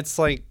is. No, it's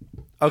like,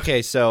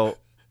 okay, so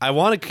I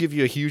want to give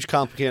you a huge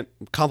compliment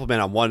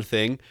on one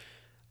thing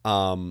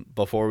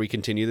before we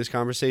continue this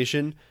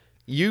conversation.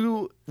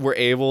 You were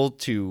able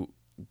to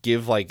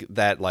give like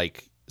that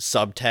like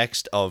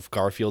subtext of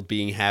Garfield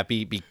being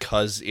happy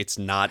because it's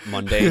not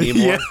Monday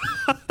anymore.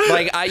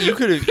 Like you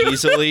could have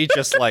easily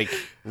just like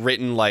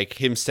written like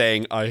him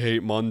saying I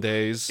hate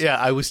Mondays. Yeah,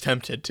 I was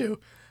tempted to.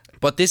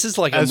 But this is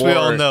like As a more we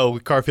all know,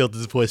 Garfield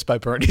is voiced by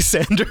Bernie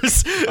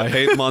Sanders. I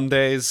hate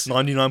Mondays.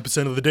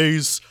 99% of the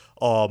days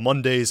are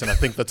Mondays, and I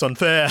think that's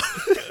unfair.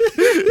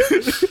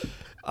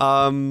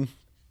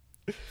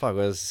 Fuck, what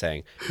was I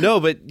saying? No,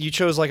 but you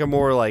chose like a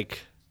more like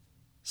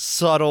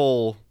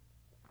subtle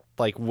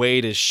like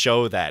way to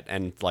show that,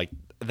 and like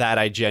that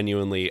I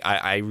genuinely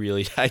I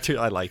really I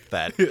like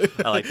that.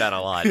 I like that a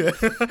lot.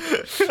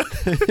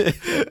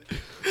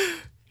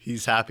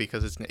 He's happy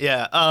because it's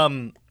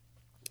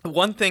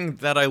one thing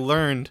that I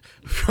learned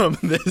from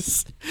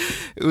this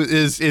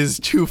is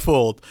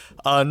twofold.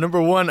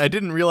 Number one, I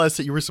didn't realize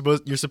that you're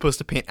supposed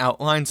to paint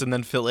outlines and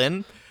then fill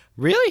in.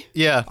 Really?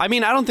 Yeah. I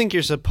mean, I don't think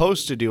you're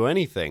supposed to do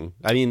anything.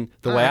 I mean,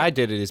 the way I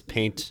did it is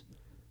paint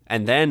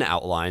and then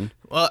outline.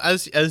 Well,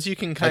 as you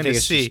can I kind think of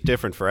it's see, just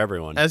different for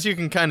everyone. as you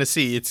can kind of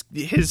see, it's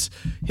his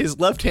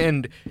left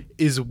hand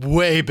is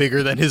way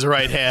bigger than his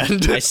right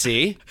hand. I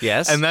see.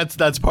 Yes. And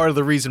that's part of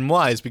the reason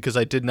why is because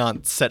I did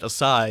not set a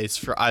size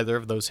for either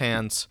of those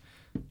hands.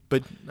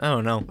 But I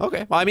don't know.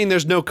 okay. Well, I mean,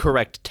 there's no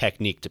correct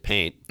technique to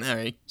paint, All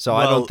right. so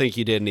I don't think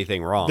you did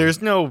anything wrong.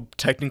 There's no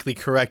technically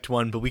correct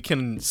one, but we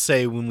can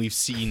say when we've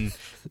seen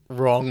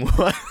wrong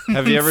ones.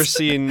 Have you ever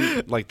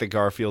seen like the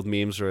Garfield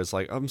memes where it's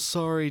like, "I'm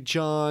sorry,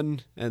 John,"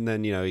 and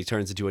then he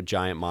turns into a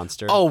giant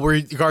monster? Oh, where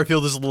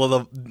Garfield is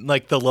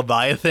like the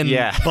Leviathan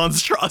Yeah.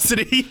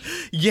 monstrosity?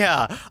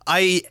 Yeah.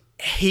 I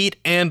hate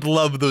and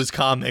love those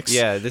comics.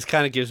 yeah. This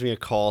kind of gives me a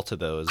call to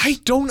those. I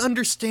don't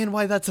understand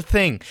why that's a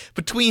thing.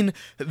 Between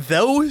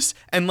those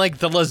and like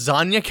the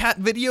lasagna cat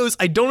videos,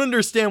 I don't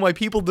understand why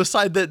people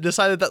decided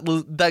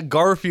that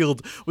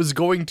Garfield was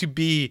going to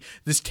be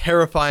this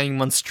terrifying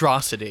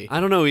monstrosity. I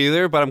don't know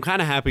either, but I'm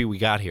kind of happy we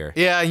got here.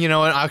 Yeah, you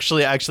know what?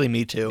 Actually,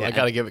 me too. I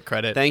gotta give it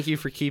credit. Thank you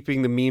for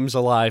keeping the memes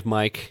alive,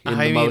 Mike, in I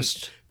the mean,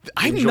 most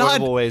I'm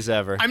enjoyable not- ways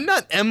ever. I'm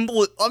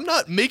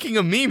not making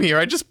a meme here.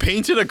 I just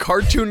painted a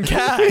cartoon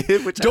cat.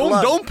 Which I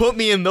love. Don't put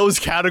me in those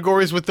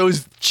categories with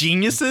those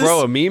geniuses.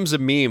 Bro, a meme's a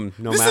meme,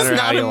 no this matter is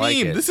how not you a like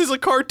meme. it. This is a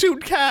cartoon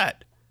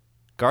cat.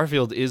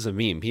 Garfield is a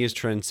meme. He has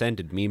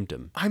transcended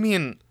memedom. I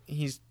mean,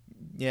 he's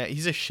a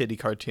shitty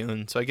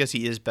cartoon, so I guess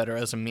he is better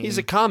as a meme. He's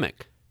a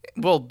comic.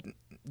 well,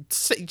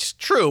 it's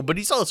true, but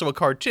he's also a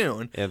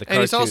cartoon. Yeah, the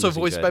and he's cartoon also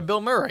isn't voiced good. by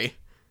Bill Murray.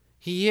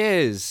 He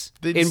is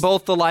It's- in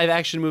both the live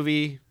action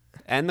movie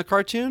and the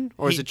cartoon,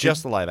 or is it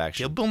just the live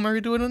action? Did Bill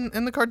Murray do it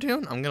in the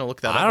cartoon? I'm gonna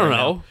look that up. I don't right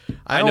know. now.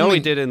 I know he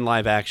did in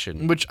live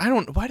action. Which I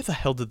don't. Why the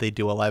hell did they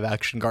do a live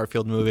action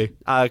Garfield movie?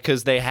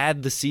 Because they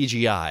had the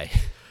CGI,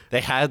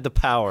 they had the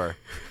power,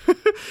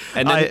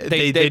 and then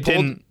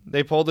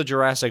they pulled a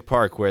Jurassic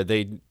Park where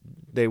they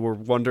were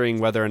wondering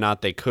whether or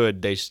not they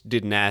could. They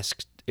didn't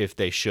ask if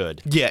they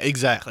should. Yeah,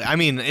 exactly. I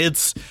mean,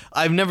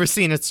 I've never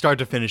seen it start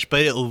to finish,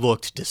 but it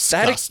looked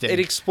disgusting. It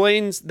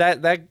explains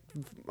that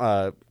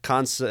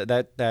concept,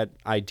 that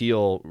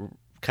ideal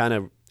kind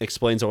of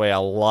explains away a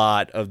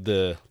lot of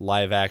the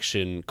live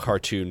action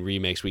cartoon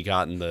remakes we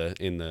got in the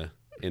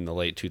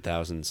late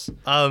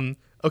 2000s.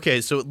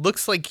 Okay, so it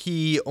looks like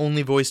he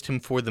only voiced him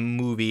for the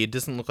movie. It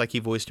doesn't look like he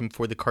voiced him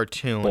for the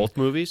cartoon. Both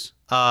movies?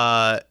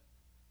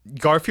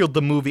 Garfield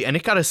the movie, and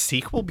it got a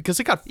sequel because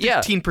it got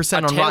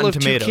 15% on Rotten Tomatoes. A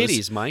Tale of Two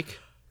Kitties, Mike.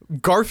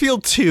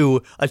 Garfield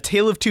 2, A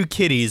Tale of Two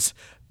Kitties,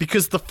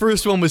 because the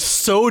first one was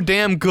so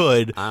damn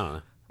good. I don't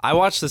know. I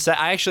watched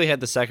I actually had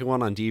the second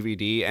one on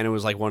DVD, and it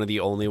was like one of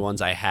the only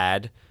ones I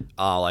had.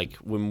 Like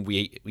when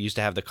we used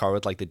to have the car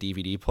with like the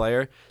DVD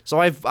player,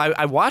 so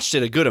I watched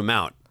it a good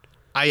amount.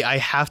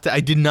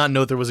 I did not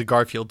know there was a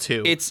Garfield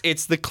 2.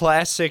 It's the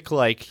classic,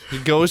 like he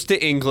goes to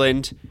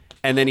England.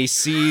 And then he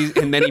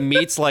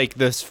meets like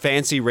this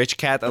fancy rich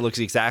cat that looks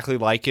exactly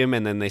like him,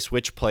 and then they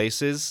switch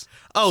places.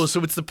 Oh,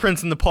 so it's the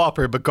Prince and the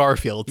Pauper, but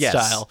Garfield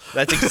style.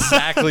 That's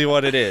exactly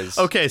what it is.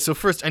 Okay, so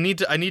first I need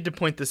to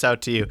point this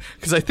out to you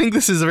because I think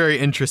this is very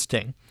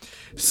interesting.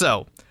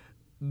 So,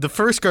 the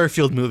first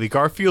Garfield movie,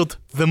 Garfield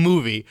the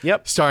movie,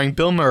 starring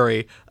Bill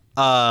Murray,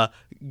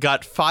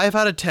 got 5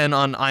 out of 10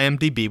 on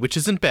IMDb, which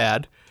isn't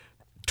bad.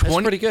 That's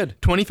pretty good.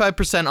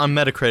 25% on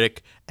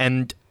Metacritic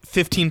and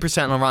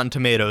 15% on Rotten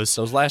Tomatoes.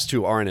 Those last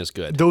two aren't as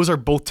good. Those are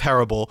both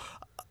terrible.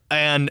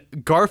 And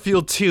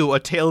Garfield 2, A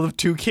Tale of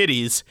Two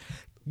Kitties,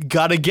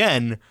 got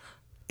again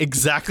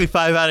exactly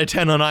 5 out of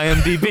 10 on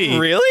IMDb.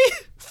 Really?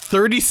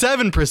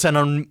 37%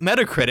 on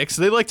Metacritic,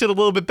 so they liked it a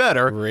little bit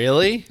better.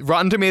 Really?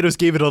 Rotten Tomatoes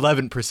gave it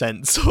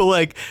 11%. So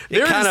like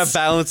it kind of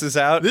balances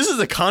out. This is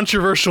a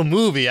controversial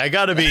movie. I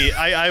gotta be.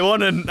 I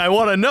want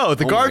to know.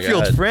 The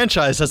Garfield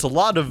franchise has a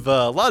lot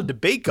of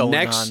debate going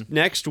on.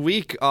 Next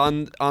week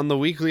on the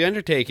Weekly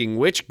Undertaking,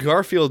 which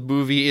Garfield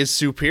movie is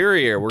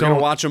superior? We're gonna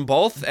watch them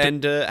both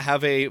and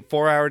have a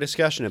 4-hour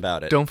discussion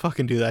about it. Don't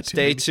fucking do that.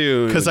 Stay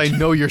tuned, because I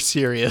know you're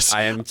serious.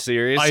 I am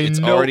serious.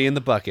 It's already in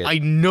the bucket. I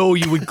know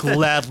you would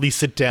gladly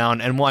sit down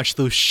and watch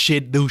those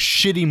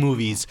shitty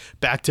movies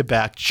back to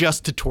back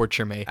just to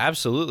torture me.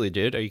 Absolutely,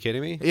 dude. Are you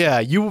kidding me? Yeah,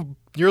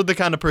 you're the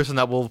kind of person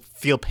that will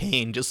feel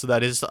pain just so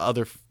that his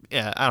other.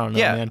 Yeah, I don't know,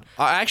 man.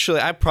 Actually,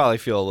 I probably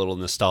feel a little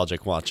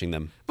nostalgic watching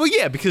them. Well,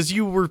 yeah, because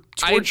you were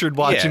tortured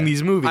watching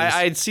these movies.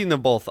 I'd seen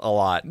them both a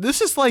lot.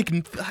 This is like,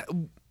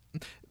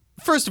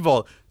 first of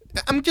all,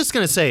 I'm just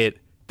gonna say it.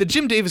 The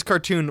Jim Davis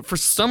cartoon, for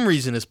some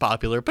reason, is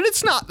popular, but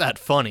it's not that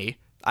funny.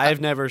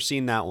 I've never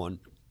seen that one.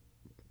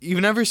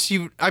 You've never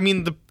seen? I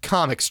mean, the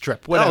comic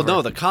strip. Whatever. Oh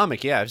no, the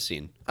comic. Yeah, I've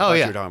seen. Oh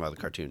yeah, you're talking about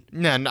the cartoon.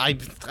 Nah, I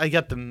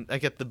get them. I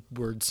get the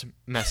words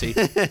messy.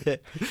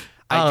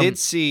 I did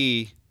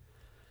see.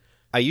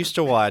 I used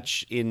to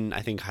watch in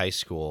I think high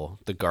school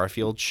the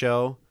Garfield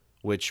show,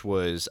 which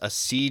was a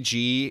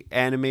CG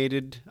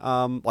animated,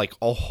 like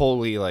a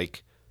wholly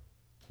like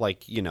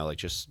you know like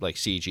just like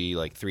CG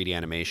like 3D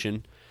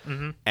animation,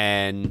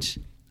 and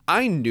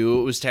I knew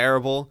it was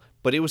terrible.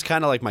 But it was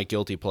kind of like my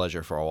guilty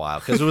pleasure for a while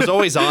because it was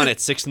always on at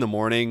 6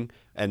 a.m.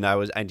 and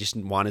I just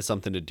wanted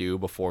something to do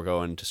before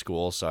going to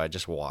school, so I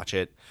just watch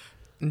it.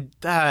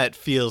 That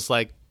feels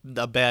like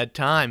a bad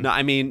time. No,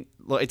 I mean,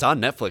 look, it's on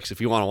Netflix if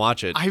you want to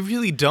watch it. I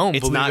really don't.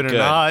 It's believe not it or good,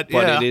 not.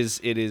 but yeah.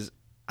 it is.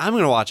 I'm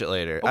gonna watch it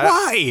later.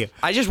 Why?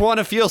 I just want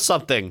to feel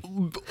something.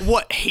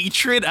 What,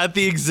 hatred at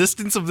the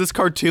existence of this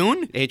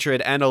cartoon?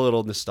 Hatred and a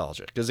little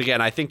nostalgia. Because again,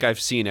 I think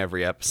I've seen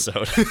every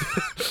episode.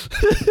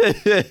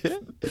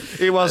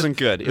 It wasn't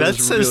good. That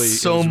says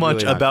so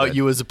much about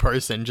you as a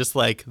person. Just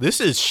like, this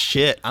is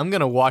shit. I'm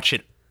gonna watch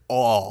it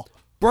all.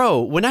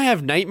 Bro, when I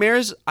have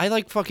nightmares, I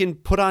like fucking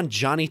put on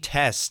Johnny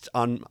Test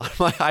on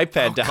my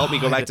iPad to help me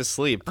go back to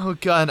sleep. Oh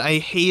god, I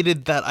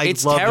hated that. I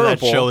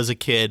loved that show as a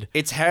kid.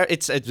 It's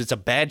a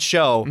bad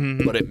show,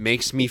 but it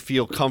makes me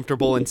feel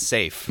comfortable and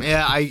safe.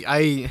 Yeah,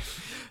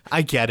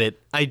 I get it.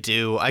 I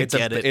do. I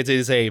get it. It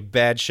is a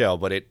bad show,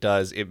 but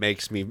it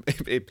makes me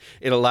it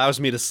allows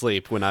me to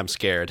sleep when I'm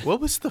scared.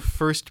 What was the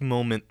first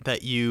moment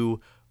that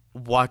you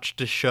watched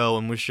a show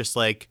and was just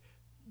like,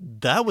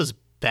 that was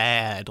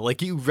bad?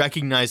 Like you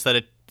recognized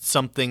that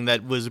something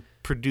that was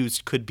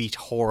produced could be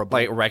horrible.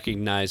 Like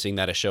recognizing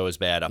that a show is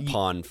bad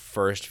upon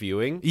first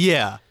viewing?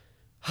 Yeah.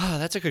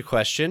 That's a good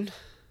question.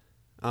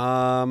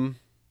 Nothing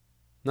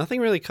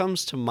really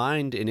comes to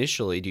mind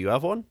initially. Do you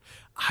have one?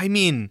 I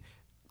mean,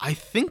 I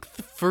think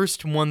the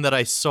first one that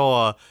I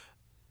saw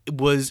it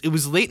was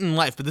late in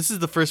life, but this is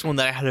the first one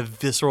that I had a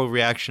visceral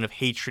reaction of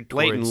hatred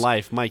towards. Late in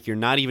life, Mike, you're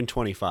not even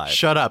 25.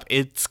 Shut up.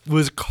 It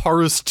was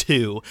Cars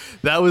 2.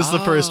 That was the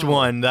first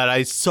one that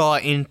I saw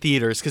in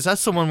theaters, because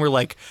that's the one where,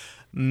 like,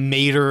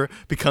 Mater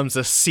becomes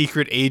a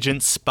secret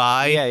agent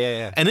spy.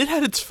 Yeah. And it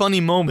had its funny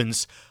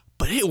moments,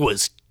 but it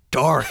was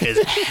dark as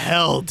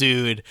hell,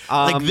 dude.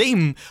 Like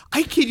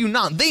I kid you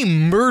not, they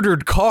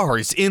murdered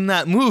cars in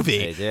that movie.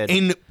 They did.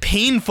 In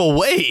painful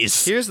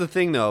ways. Here's the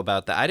thing, though,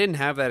 about that. I didn't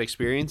have that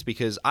experience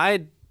because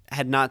I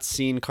had not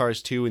seen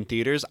Cars 2 in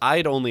theaters.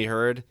 I'd only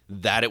heard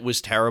that it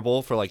was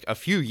terrible for like a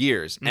few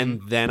years.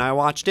 And then I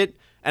watched it,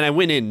 and I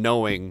went in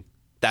knowing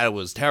that it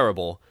was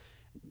terrible.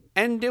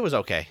 And it was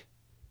okay.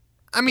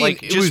 I mean,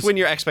 Like, just when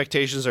your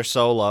expectations are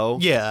so low.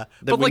 Yeah.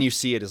 That when you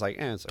see it, it's like,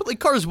 it's But like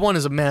Cars 1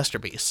 is a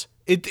masterpiece.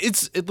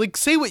 It's like,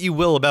 say what you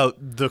will about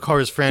the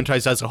Cars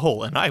franchise as a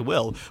whole, and I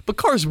will, but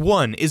Cars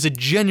 1 is a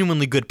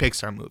genuinely good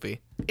Pixar movie.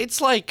 It's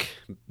like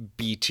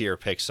B-tier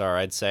Pixar,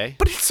 I'd say.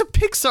 But it's a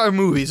Pixar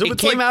movie, so It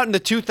it's came like, out in the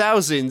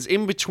 2000s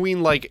in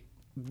between like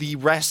the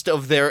rest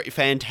of their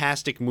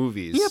fantastic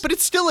movies. yeah, but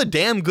it's still a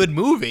damn good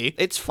movie.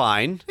 it's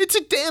fine. It's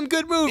a damn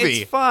good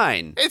movie. It's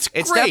fine. It's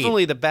It's great.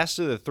 definitely the best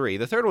of the three.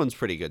 The third one's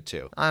pretty good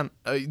too.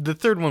 The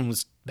third one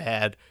was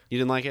bad. You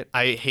didn't like it?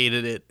 I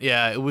hated it.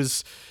 Yeah, it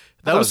was.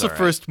 thought That it was was the alright.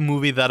 first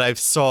movie that I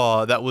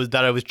saw that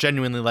I was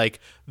genuinely like,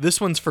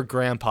 this one's for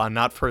Grandpa,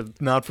 not for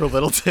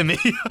little Timmy,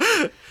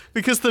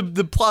 because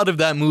the plot of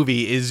that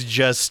movie is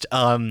just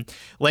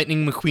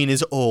Lightning McQueen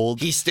is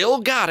old He still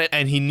got it.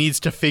 and he needs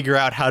to figure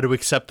out how to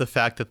accept the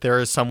fact that there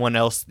is someone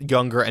else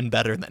younger and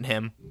better than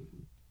him.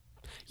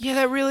 Yeah,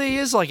 that really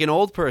is like an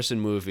old person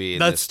movie in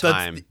this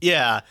time.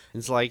 Yeah.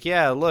 It's like,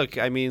 yeah, look,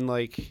 I mean,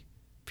 like,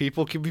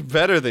 people can be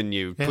better than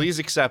you. Please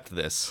accept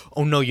this.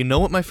 Oh no, you know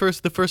what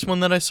the first one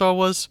that I saw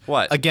was?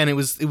 What? Again, it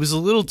was a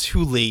little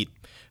too late,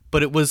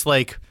 but it was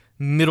like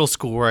middle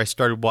school where I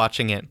started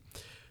watching it.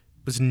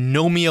 It was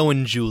Romeo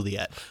and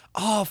Juliet.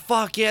 Oh,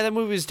 fuck, yeah, that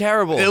movie is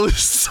terrible. It was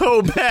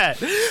so bad.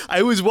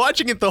 I was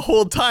watching it the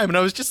whole time and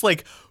I was just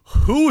like,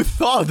 who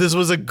thought this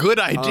was a good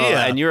idea?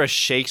 And you're a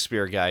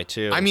Shakespeare guy,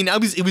 too. I mean, it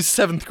was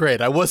 7th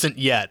grade. I wasn't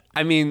yet.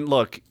 I mean,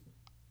 look,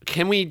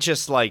 can we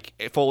just, like,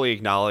 fully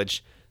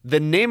acknowledge the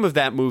name of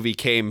that movie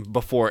came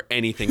before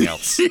anything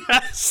else?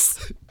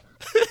 Yes.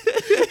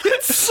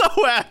 It's so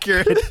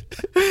accurate.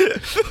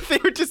 They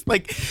were just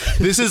like,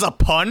 this is a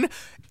pun.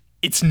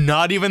 It's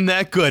not even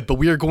that good, but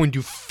we are going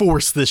to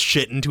force this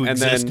shit into And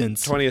then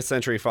existence. 20th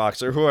Century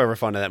Fox or whoever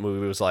funded that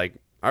movie was like,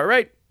 all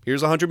right,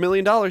 here's $100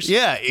 million.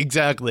 Yeah,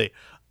 exactly.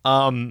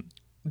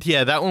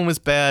 Yeah, that one was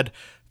bad.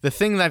 The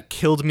thing that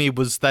killed me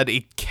was that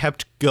it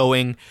kept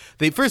going.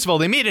 First of all,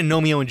 they made a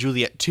Romeo and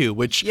Juliet 2,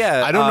 which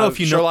Yeah, I don't know if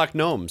you know. Sherlock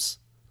Gnomes.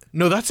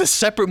 No, that's a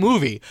separate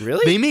movie.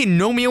 Really? They made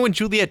Romeo and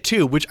Juliet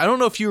 2, which I don't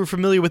know if you were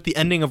familiar with the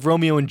ending of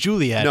Romeo and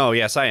Juliet. No,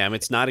 yes, I am.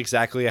 It's not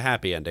exactly a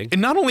happy ending. And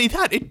not only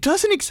that, it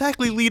doesn't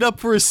exactly lead up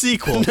for a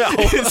sequel. No.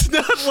 It's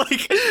not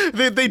like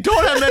they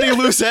don't have many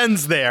loose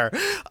ends there.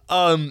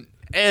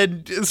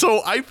 And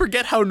so I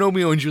forget how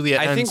Romeo and Juliet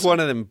I ends. think one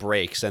of them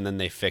breaks and then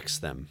they fix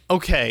them.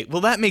 Okay,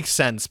 well that makes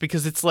sense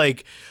because it's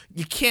like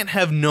you can't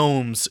have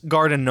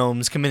garden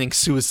gnomes committing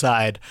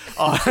suicide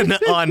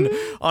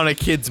on a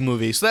kids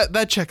movie. So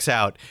that checks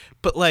out.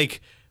 But like,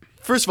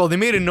 first of all, they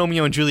made a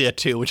Romeo and Juliet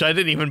 2, which I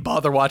didn't even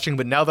bother watching,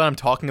 but now that I'm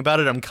talking about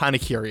it, I'm kind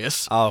of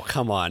curious. Oh,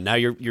 come on. Now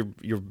you're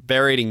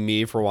berating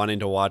me for wanting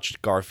to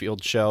watch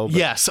Garfield show. But,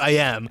 Yes, I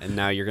am. And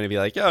now you're going to be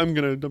like, yeah, I'm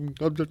going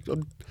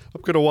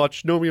to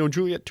watch Romeo and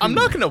Juliet too. I'm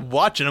not gonna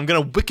watch it. I'm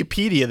gonna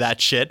Wikipedia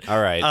that shit.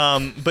 All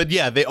right. But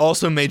yeah, they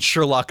also made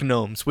Sherlock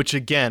Gnomes, which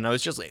again, I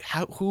was just like,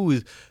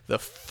 who the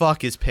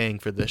fuck is paying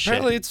for this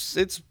Apparently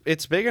shit?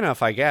 it's big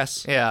enough, I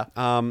guess. Yeah.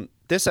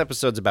 This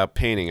episode's about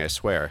painting, I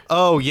swear.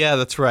 Oh yeah,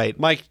 that's right.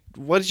 Mike,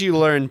 what did you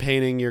learn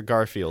painting your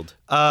Garfield?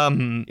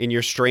 In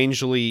your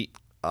strangely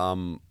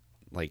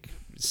like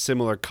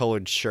similar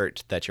colored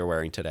shirt that you're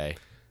wearing today.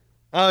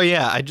 Oh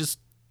yeah,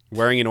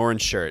 Wearing an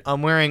orange shirt.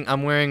 I'm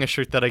wearing a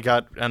shirt that I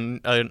got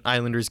on an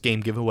Islanders game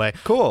giveaway.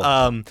 Cool.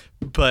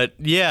 But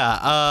yeah,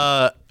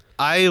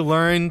 I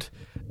learned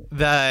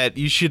that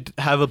you should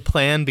have a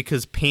plan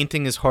because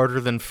painting is harder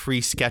than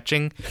free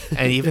sketching,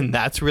 and even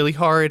that's really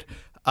hard.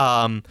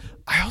 I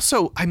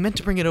meant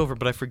to bring it over,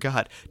 but I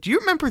forgot. Do you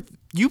remember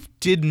you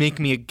did make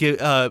me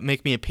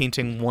a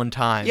painting one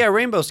time? Yeah,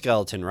 Rainbow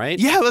Skeleton, right?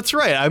 Yeah, that's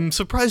right. I'm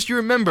surprised you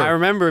remember. I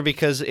remember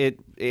because it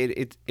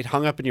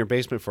hung up in your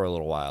basement for a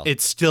little while.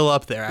 It's still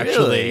up there, actually.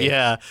 Really?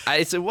 Yeah.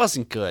 It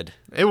wasn't good.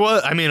 It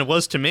was. I mean, it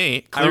was to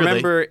me. Clearly. I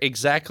remember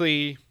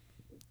exactly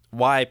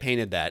why I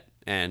painted that,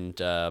 and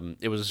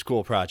it was a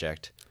school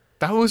project.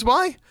 That was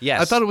why? Yes.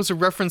 I thought it was a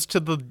reference to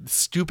the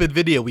stupid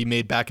video we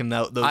made back in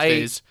those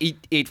days.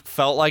 It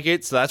felt like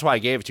it, so that's why I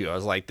gave it to you. I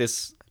was like,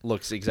 this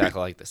looks exactly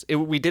like this.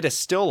 We did a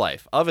still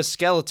life of a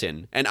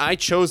skeleton, and I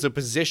chose a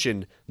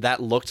position that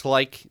looked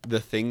like the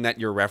thing that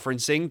you're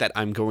referencing that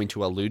I'm going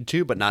to allude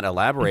to but not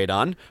elaborate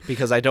on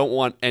because I don't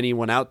want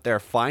anyone out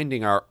there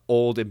finding our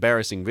old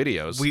embarrassing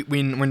videos.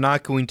 We're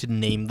not going to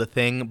name the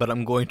thing, but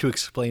I'm going to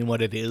explain what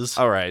it is.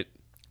 All right.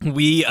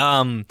 We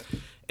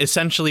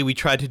essentially we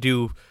tried to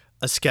do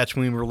a sketch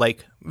when we were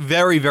like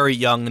very, very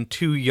young and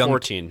too young.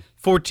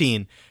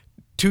 14.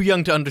 Too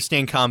young to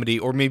understand comedy,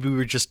 or maybe we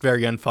were just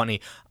very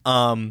unfunny.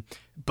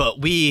 But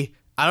we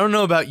I don't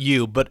know about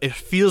you, but it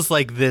feels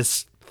like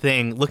this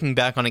thing, looking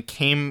back on it,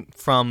 came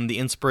from the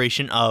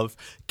inspiration of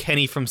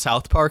Kenny from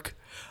South Park.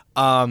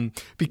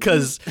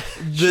 Because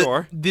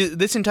Sure.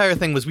 this entire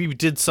thing was we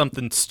did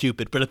something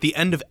stupid, but at the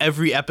end of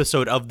every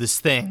episode of this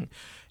thing,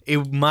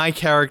 my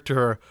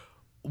character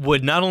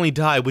would not only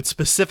die, would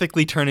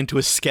specifically turn into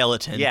a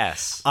skeleton.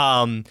 Yes.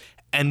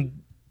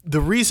 And the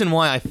reason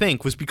why I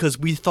think was because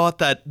we thought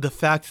that the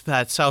fact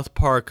that South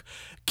Park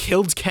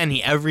killed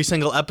Kenny every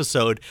single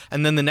episode,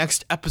 and then the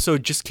next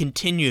episode just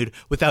continued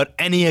without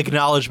any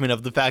acknowledgement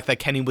of the fact that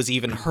Kenny was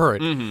even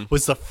hurt,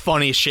 was the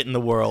funniest shit in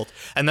the world.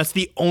 And that's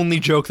the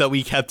only joke that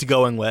we kept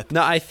going with.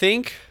 No, I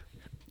think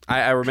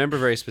I remember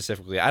very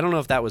specifically. I don't know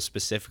if that was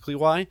specifically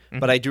why,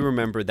 but I do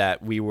remember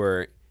that we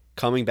were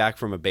coming back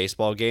from a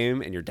baseball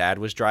game and your dad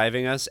was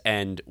driving us,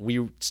 and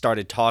we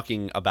started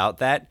talking about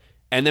that.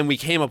 And then we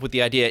came up with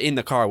the idea in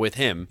the car with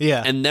him.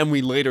 Yeah. And then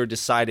we later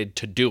decided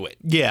to do it.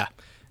 Yeah.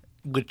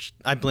 Which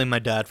I blame my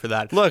dad for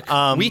that. Look,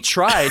 we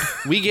tried.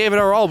 We gave it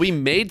our all. We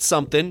made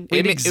something.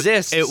 It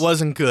exists. It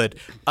wasn't good.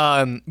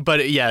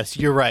 But yes,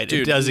 you're right.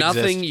 Dude, it does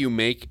nothing exist. you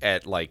make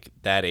at like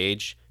that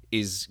age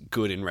is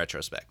good in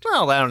retrospect.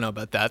 Well, I don't know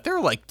about that. They're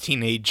like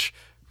teenage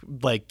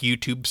like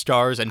YouTube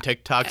stars and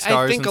TikTok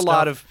stars. I think and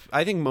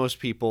I think most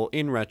people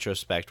in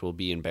retrospect will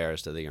be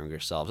embarrassed of their younger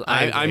selves.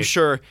 I agree. I'm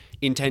sure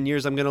in 10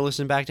 years I'm going to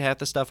listen back to half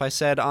the stuff I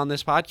said on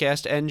this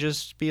podcast and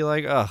just be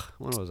like, ugh,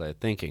 what was I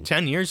thinking?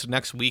 10 years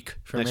next week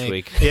for Next me.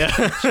 week. Yeah.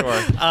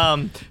 Sure.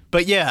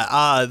 But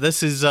yeah,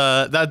 this is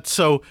that.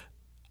 So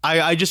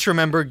I just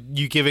remember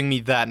you giving me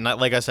that, and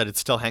like I said,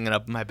 it's still hanging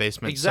up in my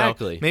basement.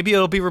 Exactly. So maybe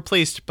it'll be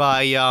replaced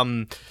by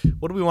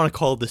what do we want to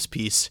call this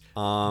piece?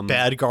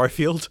 Bad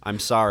Garfield. I'm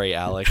sorry,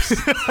 Alex.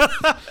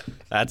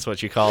 That's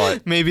what you call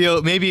it. Maybe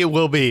it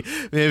will be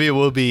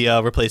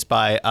replaced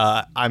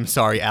by I'm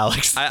sorry,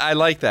 Alex. I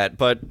like that,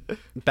 but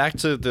back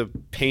to the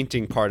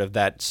painting part of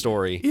that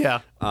story. Yeah.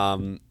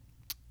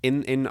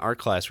 In art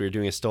class, we were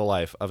doing a still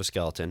life of a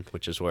skeleton,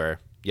 which is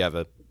where you have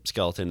a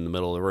skeleton in the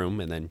middle of the room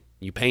and then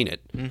you paint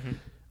it. Mm-hmm.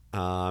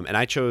 And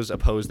I chose a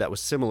pose that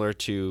was similar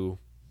to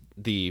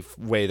the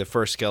way the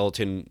first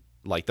skeleton,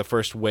 like the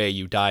first way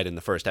you died in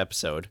the first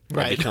episode,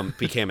 right?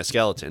 Became a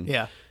skeleton.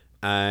 Yeah.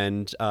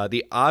 And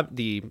the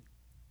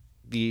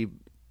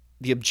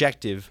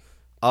objective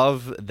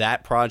of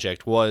that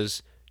project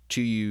was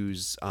to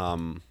use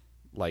warmer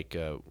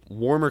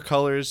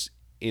colors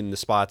in the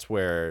spots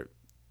where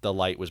the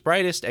light was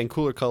brightest and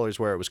cooler colors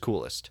where it was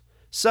coolest.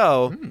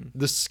 So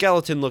the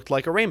skeleton looked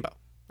like a rainbow.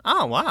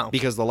 Oh, wow.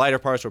 Because the lighter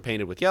parts were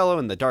painted with yellow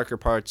and the darker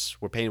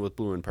parts were painted with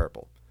blue and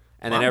purple.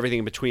 And then everything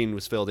in between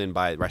was filled in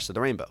by the rest of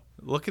the rainbow.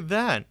 Look at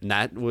that. And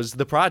that was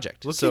the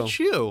project. Look at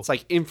you. It's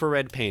like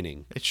infrared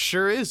painting. It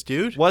sure is,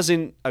 dude.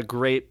 Wasn't a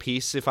great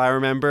piece, if I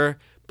remember,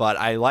 but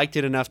I liked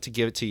it enough to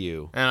give it to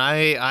you. And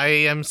I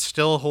am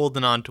still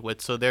holding on to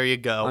it, so there you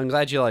go. I'm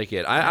glad you like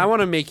it. I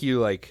want to make you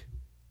like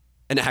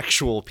an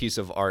actual piece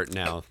of art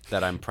now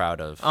that I'm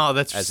proud of. Oh,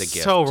 that's as a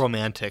gift. So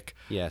romantic.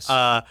 Yes.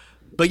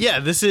 But yeah,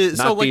 this is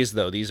not so like, these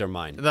though. These are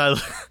mine.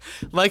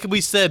 Like we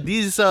said,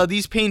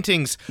 these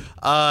paintings,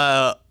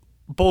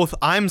 both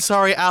I'm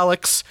sorry,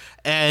 Alex,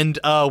 and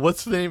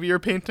what's the name of your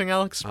painting,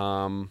 Alex?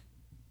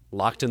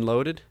 Locked and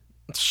Loaded.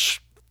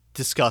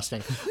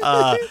 Disgusting.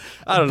 I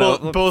don't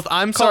know. Both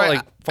I'm Call sorry, it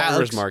like Farmers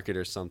Alex, Market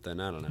or something.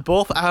 I don't know.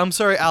 Both I'm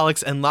sorry,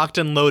 Alex, and Locked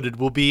and Loaded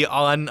will be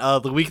on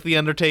the Weekly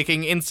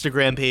Undertaking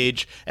Instagram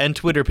page and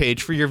Twitter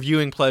page for your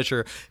viewing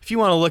pleasure. If you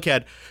want to look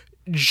at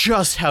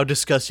just how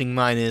disgusting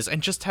mine is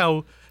and just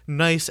how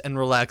nice and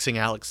relaxing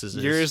Alex's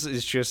is. Yours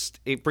is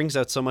just, it brings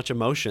out so much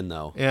emotion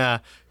though. Yeah,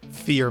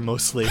 fear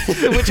mostly.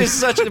 Which is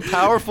such a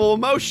powerful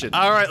emotion.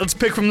 All right, let's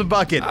pick from the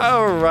bucket.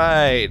 All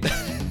right.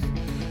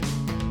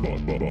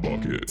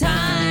 Bucket.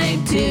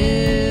 Time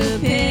to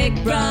pick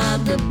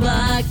from the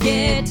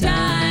bucket.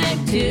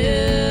 Time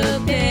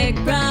to pick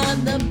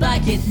from the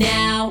bucket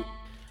now.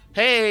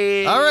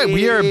 Hey. All right,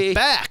 we are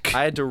back.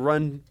 I had to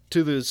run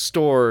to the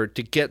store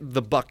to get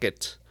the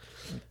bucket,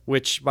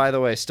 which, by the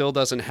way, still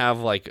doesn't have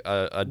like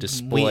a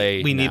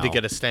display. We need now. to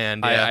get a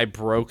stand. Yeah. I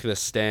broke the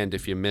stand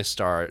if you missed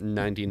our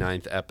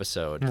 99th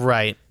episode.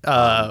 Right.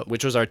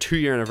 Which was our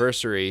 2-year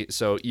anniversary,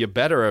 so you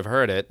better have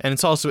heard it. And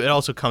it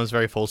also comes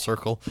very full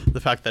circle, the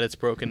fact that it's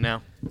broken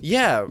now.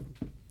 Yeah.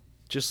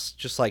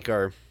 Just like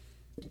our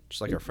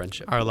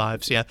friendship. Our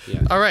lives, yeah.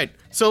 Yeah. All right.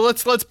 So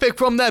let's pick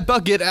from that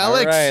bucket,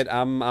 Alex. All right,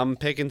 I'm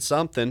picking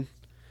something.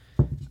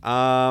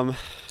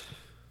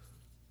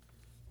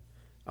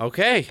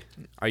 Okay.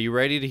 Are you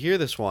ready to hear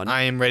this one?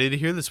 I am ready to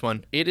hear this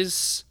one. It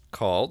is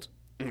called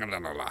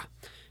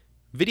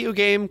Video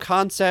Game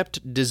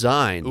Concept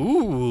Design.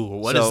 Ooh,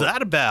 what is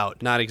that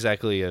about? Not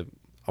exactly a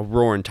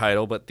roaring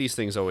title, but these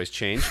things always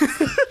change.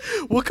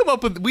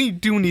 We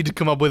do need to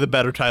come up with a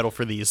better title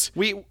for these.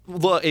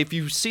 Look, if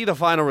you see the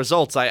final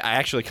results, I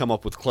actually come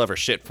up with clever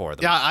shit for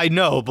them. Yeah, I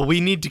know, but we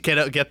need to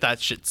get that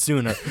shit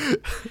sooner.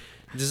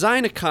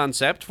 Design a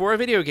concept for a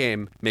video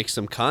game. Make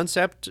some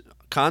concept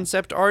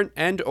art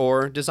and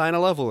or design a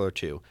level or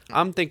two.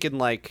 I'm thinking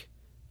like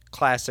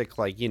classic,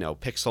 like,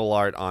 pixel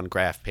art on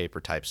graph paper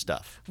type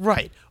stuff.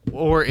 Right.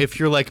 Or if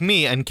you're like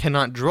me and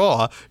cannot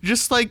draw,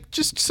 just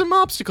some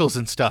obstacles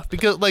and stuff.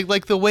 Because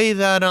like the way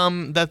that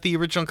that the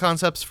original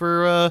concepts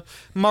for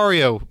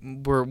Mario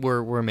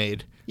were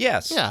made.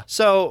 Yes. Yeah.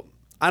 So,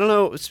 I don't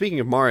know, speaking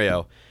of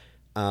Mario,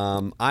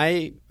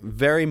 I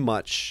very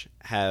much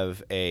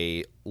have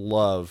a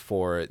love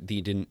for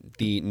the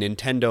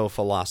Nintendo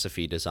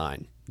philosophy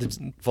design.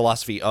 The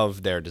philosophy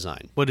of their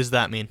design. What does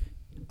that mean?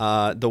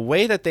 The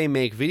way that they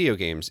make video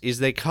games is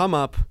they come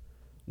up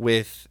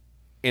with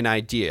an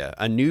idea,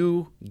 a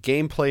new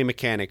gameplay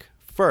mechanic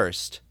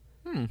first,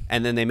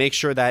 and then they make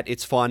sure that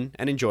it's fun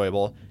and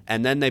enjoyable,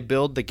 and then they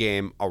build the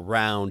game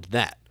around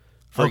that.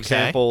 For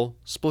example,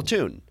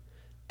 Splatoon.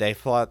 They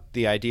thought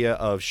the idea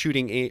of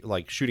shooting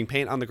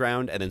paint on the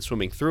ground and then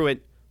swimming through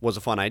it was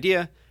a fun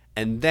idea,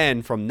 and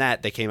then from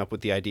that they came up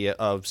with the idea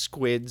of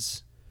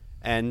squids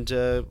and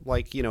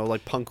like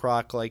punk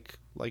rock like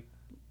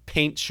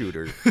paint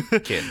shooter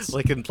kids.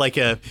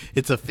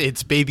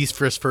 It's baby's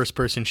first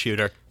person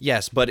shooter.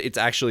 Yes, but it's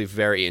actually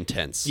very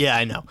intense. Yeah,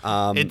 I know.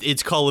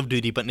 It's Call of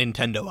Duty, but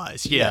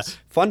Nintendo-ized. Yeah. Yes.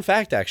 Fun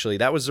fact, actually,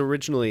 they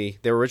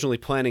were originally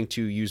planning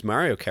to use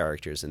Mario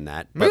characters in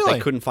that, but Really? they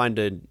couldn't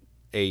find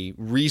a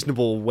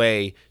reasonable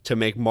way to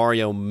make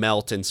Mario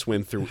melt and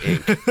swim through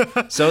ink.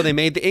 So they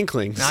made the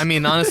Inklings. I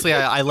mean, honestly,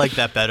 I like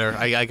that better.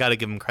 I got to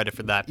give them credit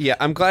for that. Yeah,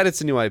 I'm glad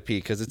it's a new IP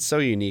because it's so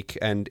unique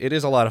and it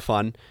is a lot of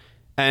fun.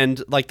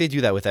 And like they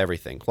do that with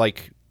everything.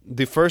 Like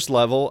the first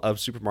level of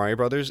Super Mario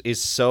Brothers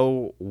is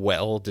so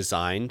well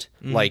designed.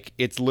 Like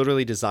it's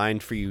literally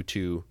designed for you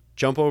to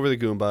jump over the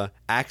Goomba,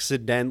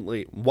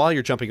 while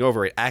you're jumping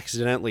over it,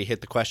 accidentally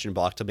hit the question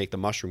block to make the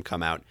mushroom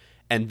come out.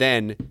 And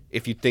then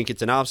if you think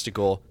it's an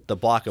obstacle, the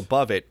block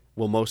above it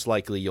will most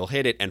likely you'll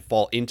hit it and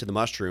fall into the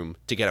mushroom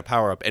to get a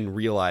power-up and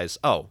realize,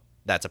 oh,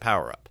 that's a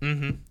power-up.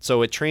 Mm-hmm.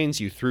 So it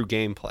trains you through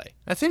gameplay.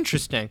 That's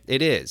interesting.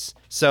 It is.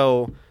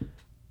 So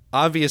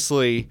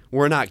obviously,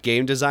 we're not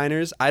game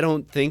designers. I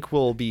don't think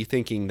we'll be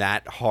thinking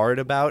that hard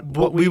about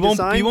what we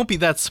design. We won't be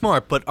that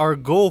smart, but our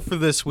goal for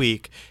this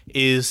week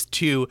is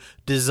to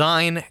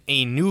design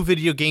a new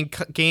video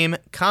game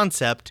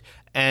concept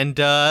and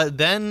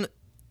then,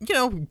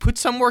 put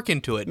some work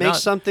into it. Make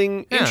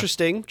something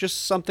interesting,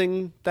 just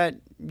something that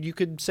you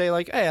could say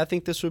like, hey, I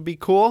think this would be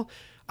cool.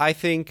 I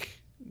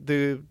think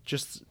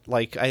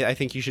I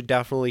think you should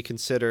definitely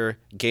consider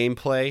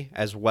gameplay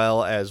as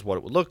well as what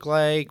it would look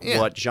like,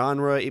 what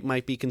genre it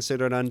might be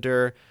considered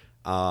under,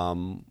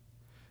 what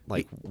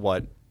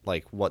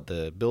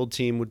the build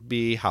team would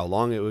be, how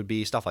long it would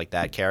be, stuff like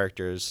that,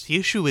 characters. The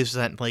issue is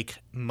that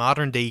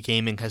modern day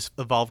gaming has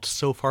evolved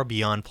so far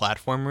beyond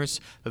platformers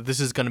that this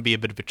is going to be a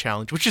bit of a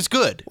challenge, which is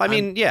good. I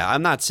mean,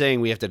 I'm not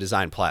saying we have to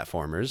design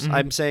platformers. Mm-hmm.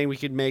 I'm saying we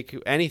could make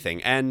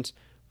anything. And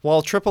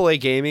while AAA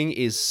gaming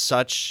is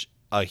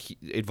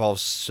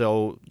involves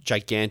so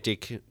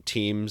gigantic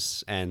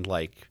teams and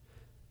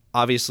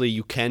obviously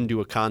you can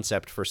do a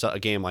concept for a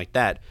game like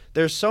that.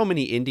 There's so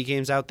many indie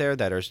games out there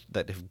that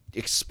have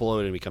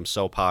exploded and become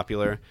so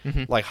popular,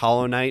 like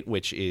Hollow Knight,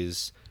 which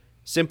is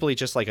simply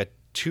just like a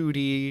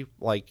 2D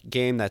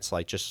game that's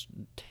just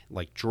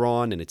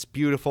drawn and it's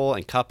beautiful,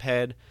 and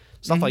Cuphead,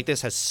 stuff like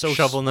this has so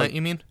Shovel Knight,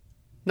 you mean?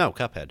 No,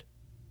 Cuphead.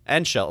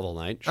 And Shovel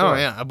Knight. Sure. Oh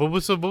yeah, but what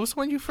was the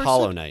one you first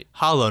Hollow said? Knight.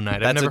 Hollow Knight.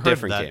 That's I've never a heard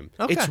different of that. game.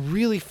 Okay. It's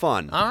really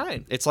fun. All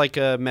right. It's like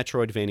a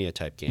Metroidvania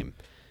type game.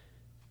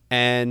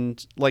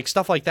 And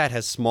stuff like that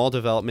has small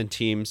development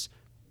teams,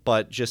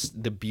 but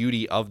just the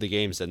beauty of the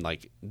games and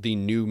the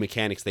new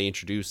mechanics they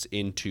introduce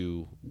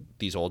into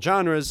these old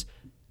genres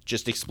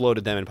just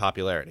exploded them in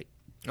popularity.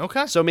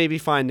 Okay. So maybe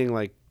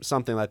finding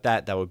something like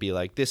that would be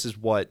this is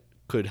what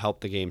could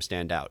help the game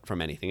stand out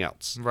from anything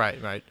else.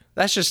 Right.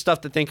 That's just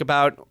stuff to think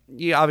about.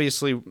 Yeah,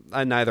 obviously,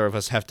 neither of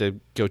us have to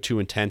go too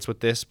intense with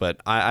this,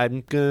 but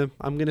I'm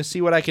gonna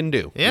see what I can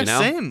do. Yeah,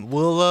 same.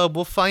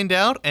 We'll find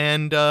out,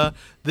 and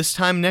this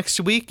time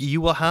next week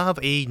you will have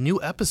a new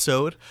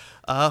episode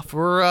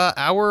for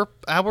our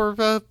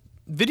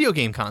video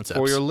game concepts.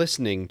 Or you're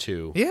listening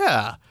to.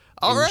 Yeah.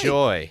 All right.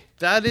 Enjoy.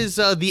 That is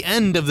the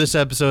end of this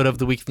episode of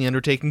The Weekly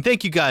Undertaking.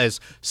 Thank you guys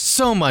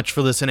so much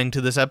for listening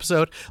to this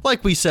episode.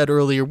 Like we said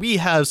earlier, we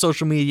have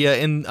social media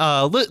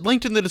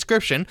linked in the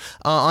description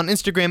on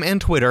Instagram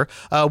and Twitter,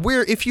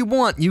 where if you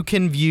want, you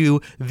can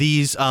view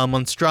these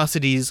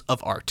monstrosities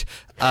of art.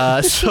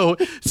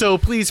 So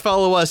please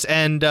follow us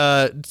and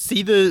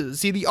see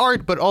the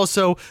art, but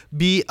also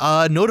be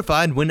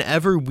notified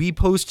whenever we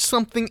post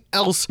something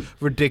else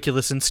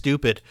ridiculous and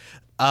stupid.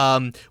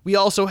 We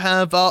also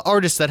have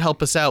artists that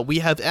help us out. We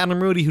have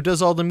Adam Rudy, who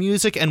does all the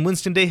music, and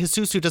Winston De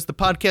Jesus, who does the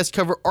podcast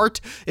cover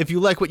art. If you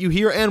like what you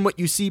hear and what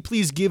you see,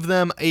 please give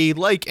them a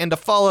like and a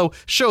follow.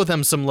 Show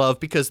them some love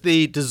because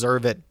they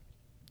deserve it.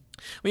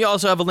 We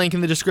also have a link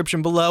in the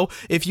description below.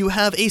 If you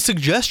have a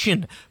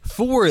suggestion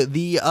for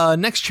the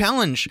next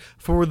challenge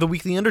for the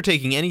Weekly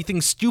Undertaking,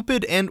 anything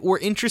stupid and or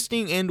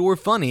interesting and or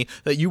funny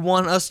that you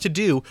want us to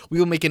do, we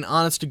will make an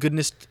honest to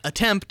goodness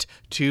attempt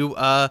to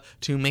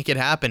make it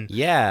happen.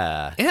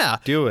 Yeah. Yeah.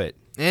 Do it.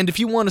 And if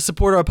you want to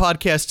support our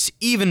podcasts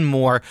even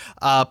more,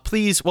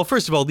 please, well,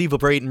 first of all, leave a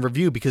rate and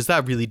review because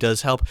that really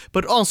does help.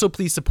 But also,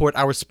 please support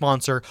our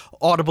sponsor,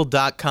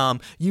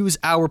 Audible.com. Use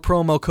our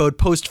promo code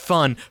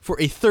POSTFUN for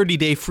a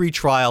 30-day free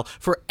trial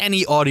for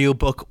any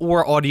audiobook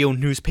or audio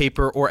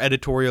newspaper or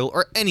editorial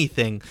or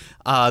anything.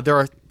 There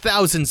are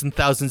thousands and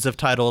thousands of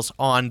titles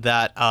on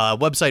that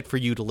website for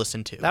you to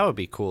listen to. That would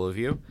be cool of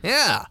you.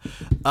 Yeah.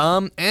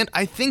 And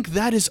I think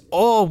that is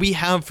all we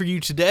have for you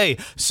today.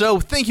 So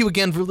thank you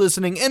again for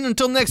listening. And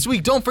until next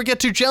week, don't forget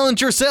to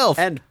challenge yourself.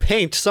 And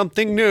paint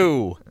something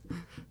new.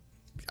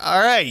 All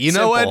right. You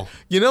know what?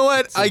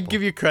 Simple. I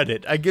give you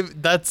credit.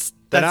 That's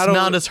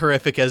not as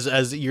horrific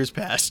as years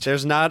past.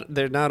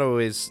 They're not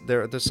always,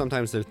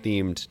 sometimes they're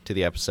themed to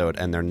the episode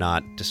and they're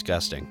not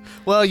disgusting.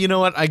 Well, you know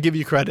what? I give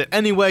you credit.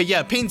 Anyway,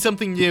 yeah, paint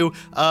something new.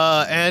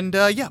 And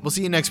we'll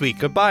see you next week.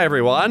 Goodbye,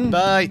 everyone.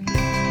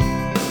 Bye.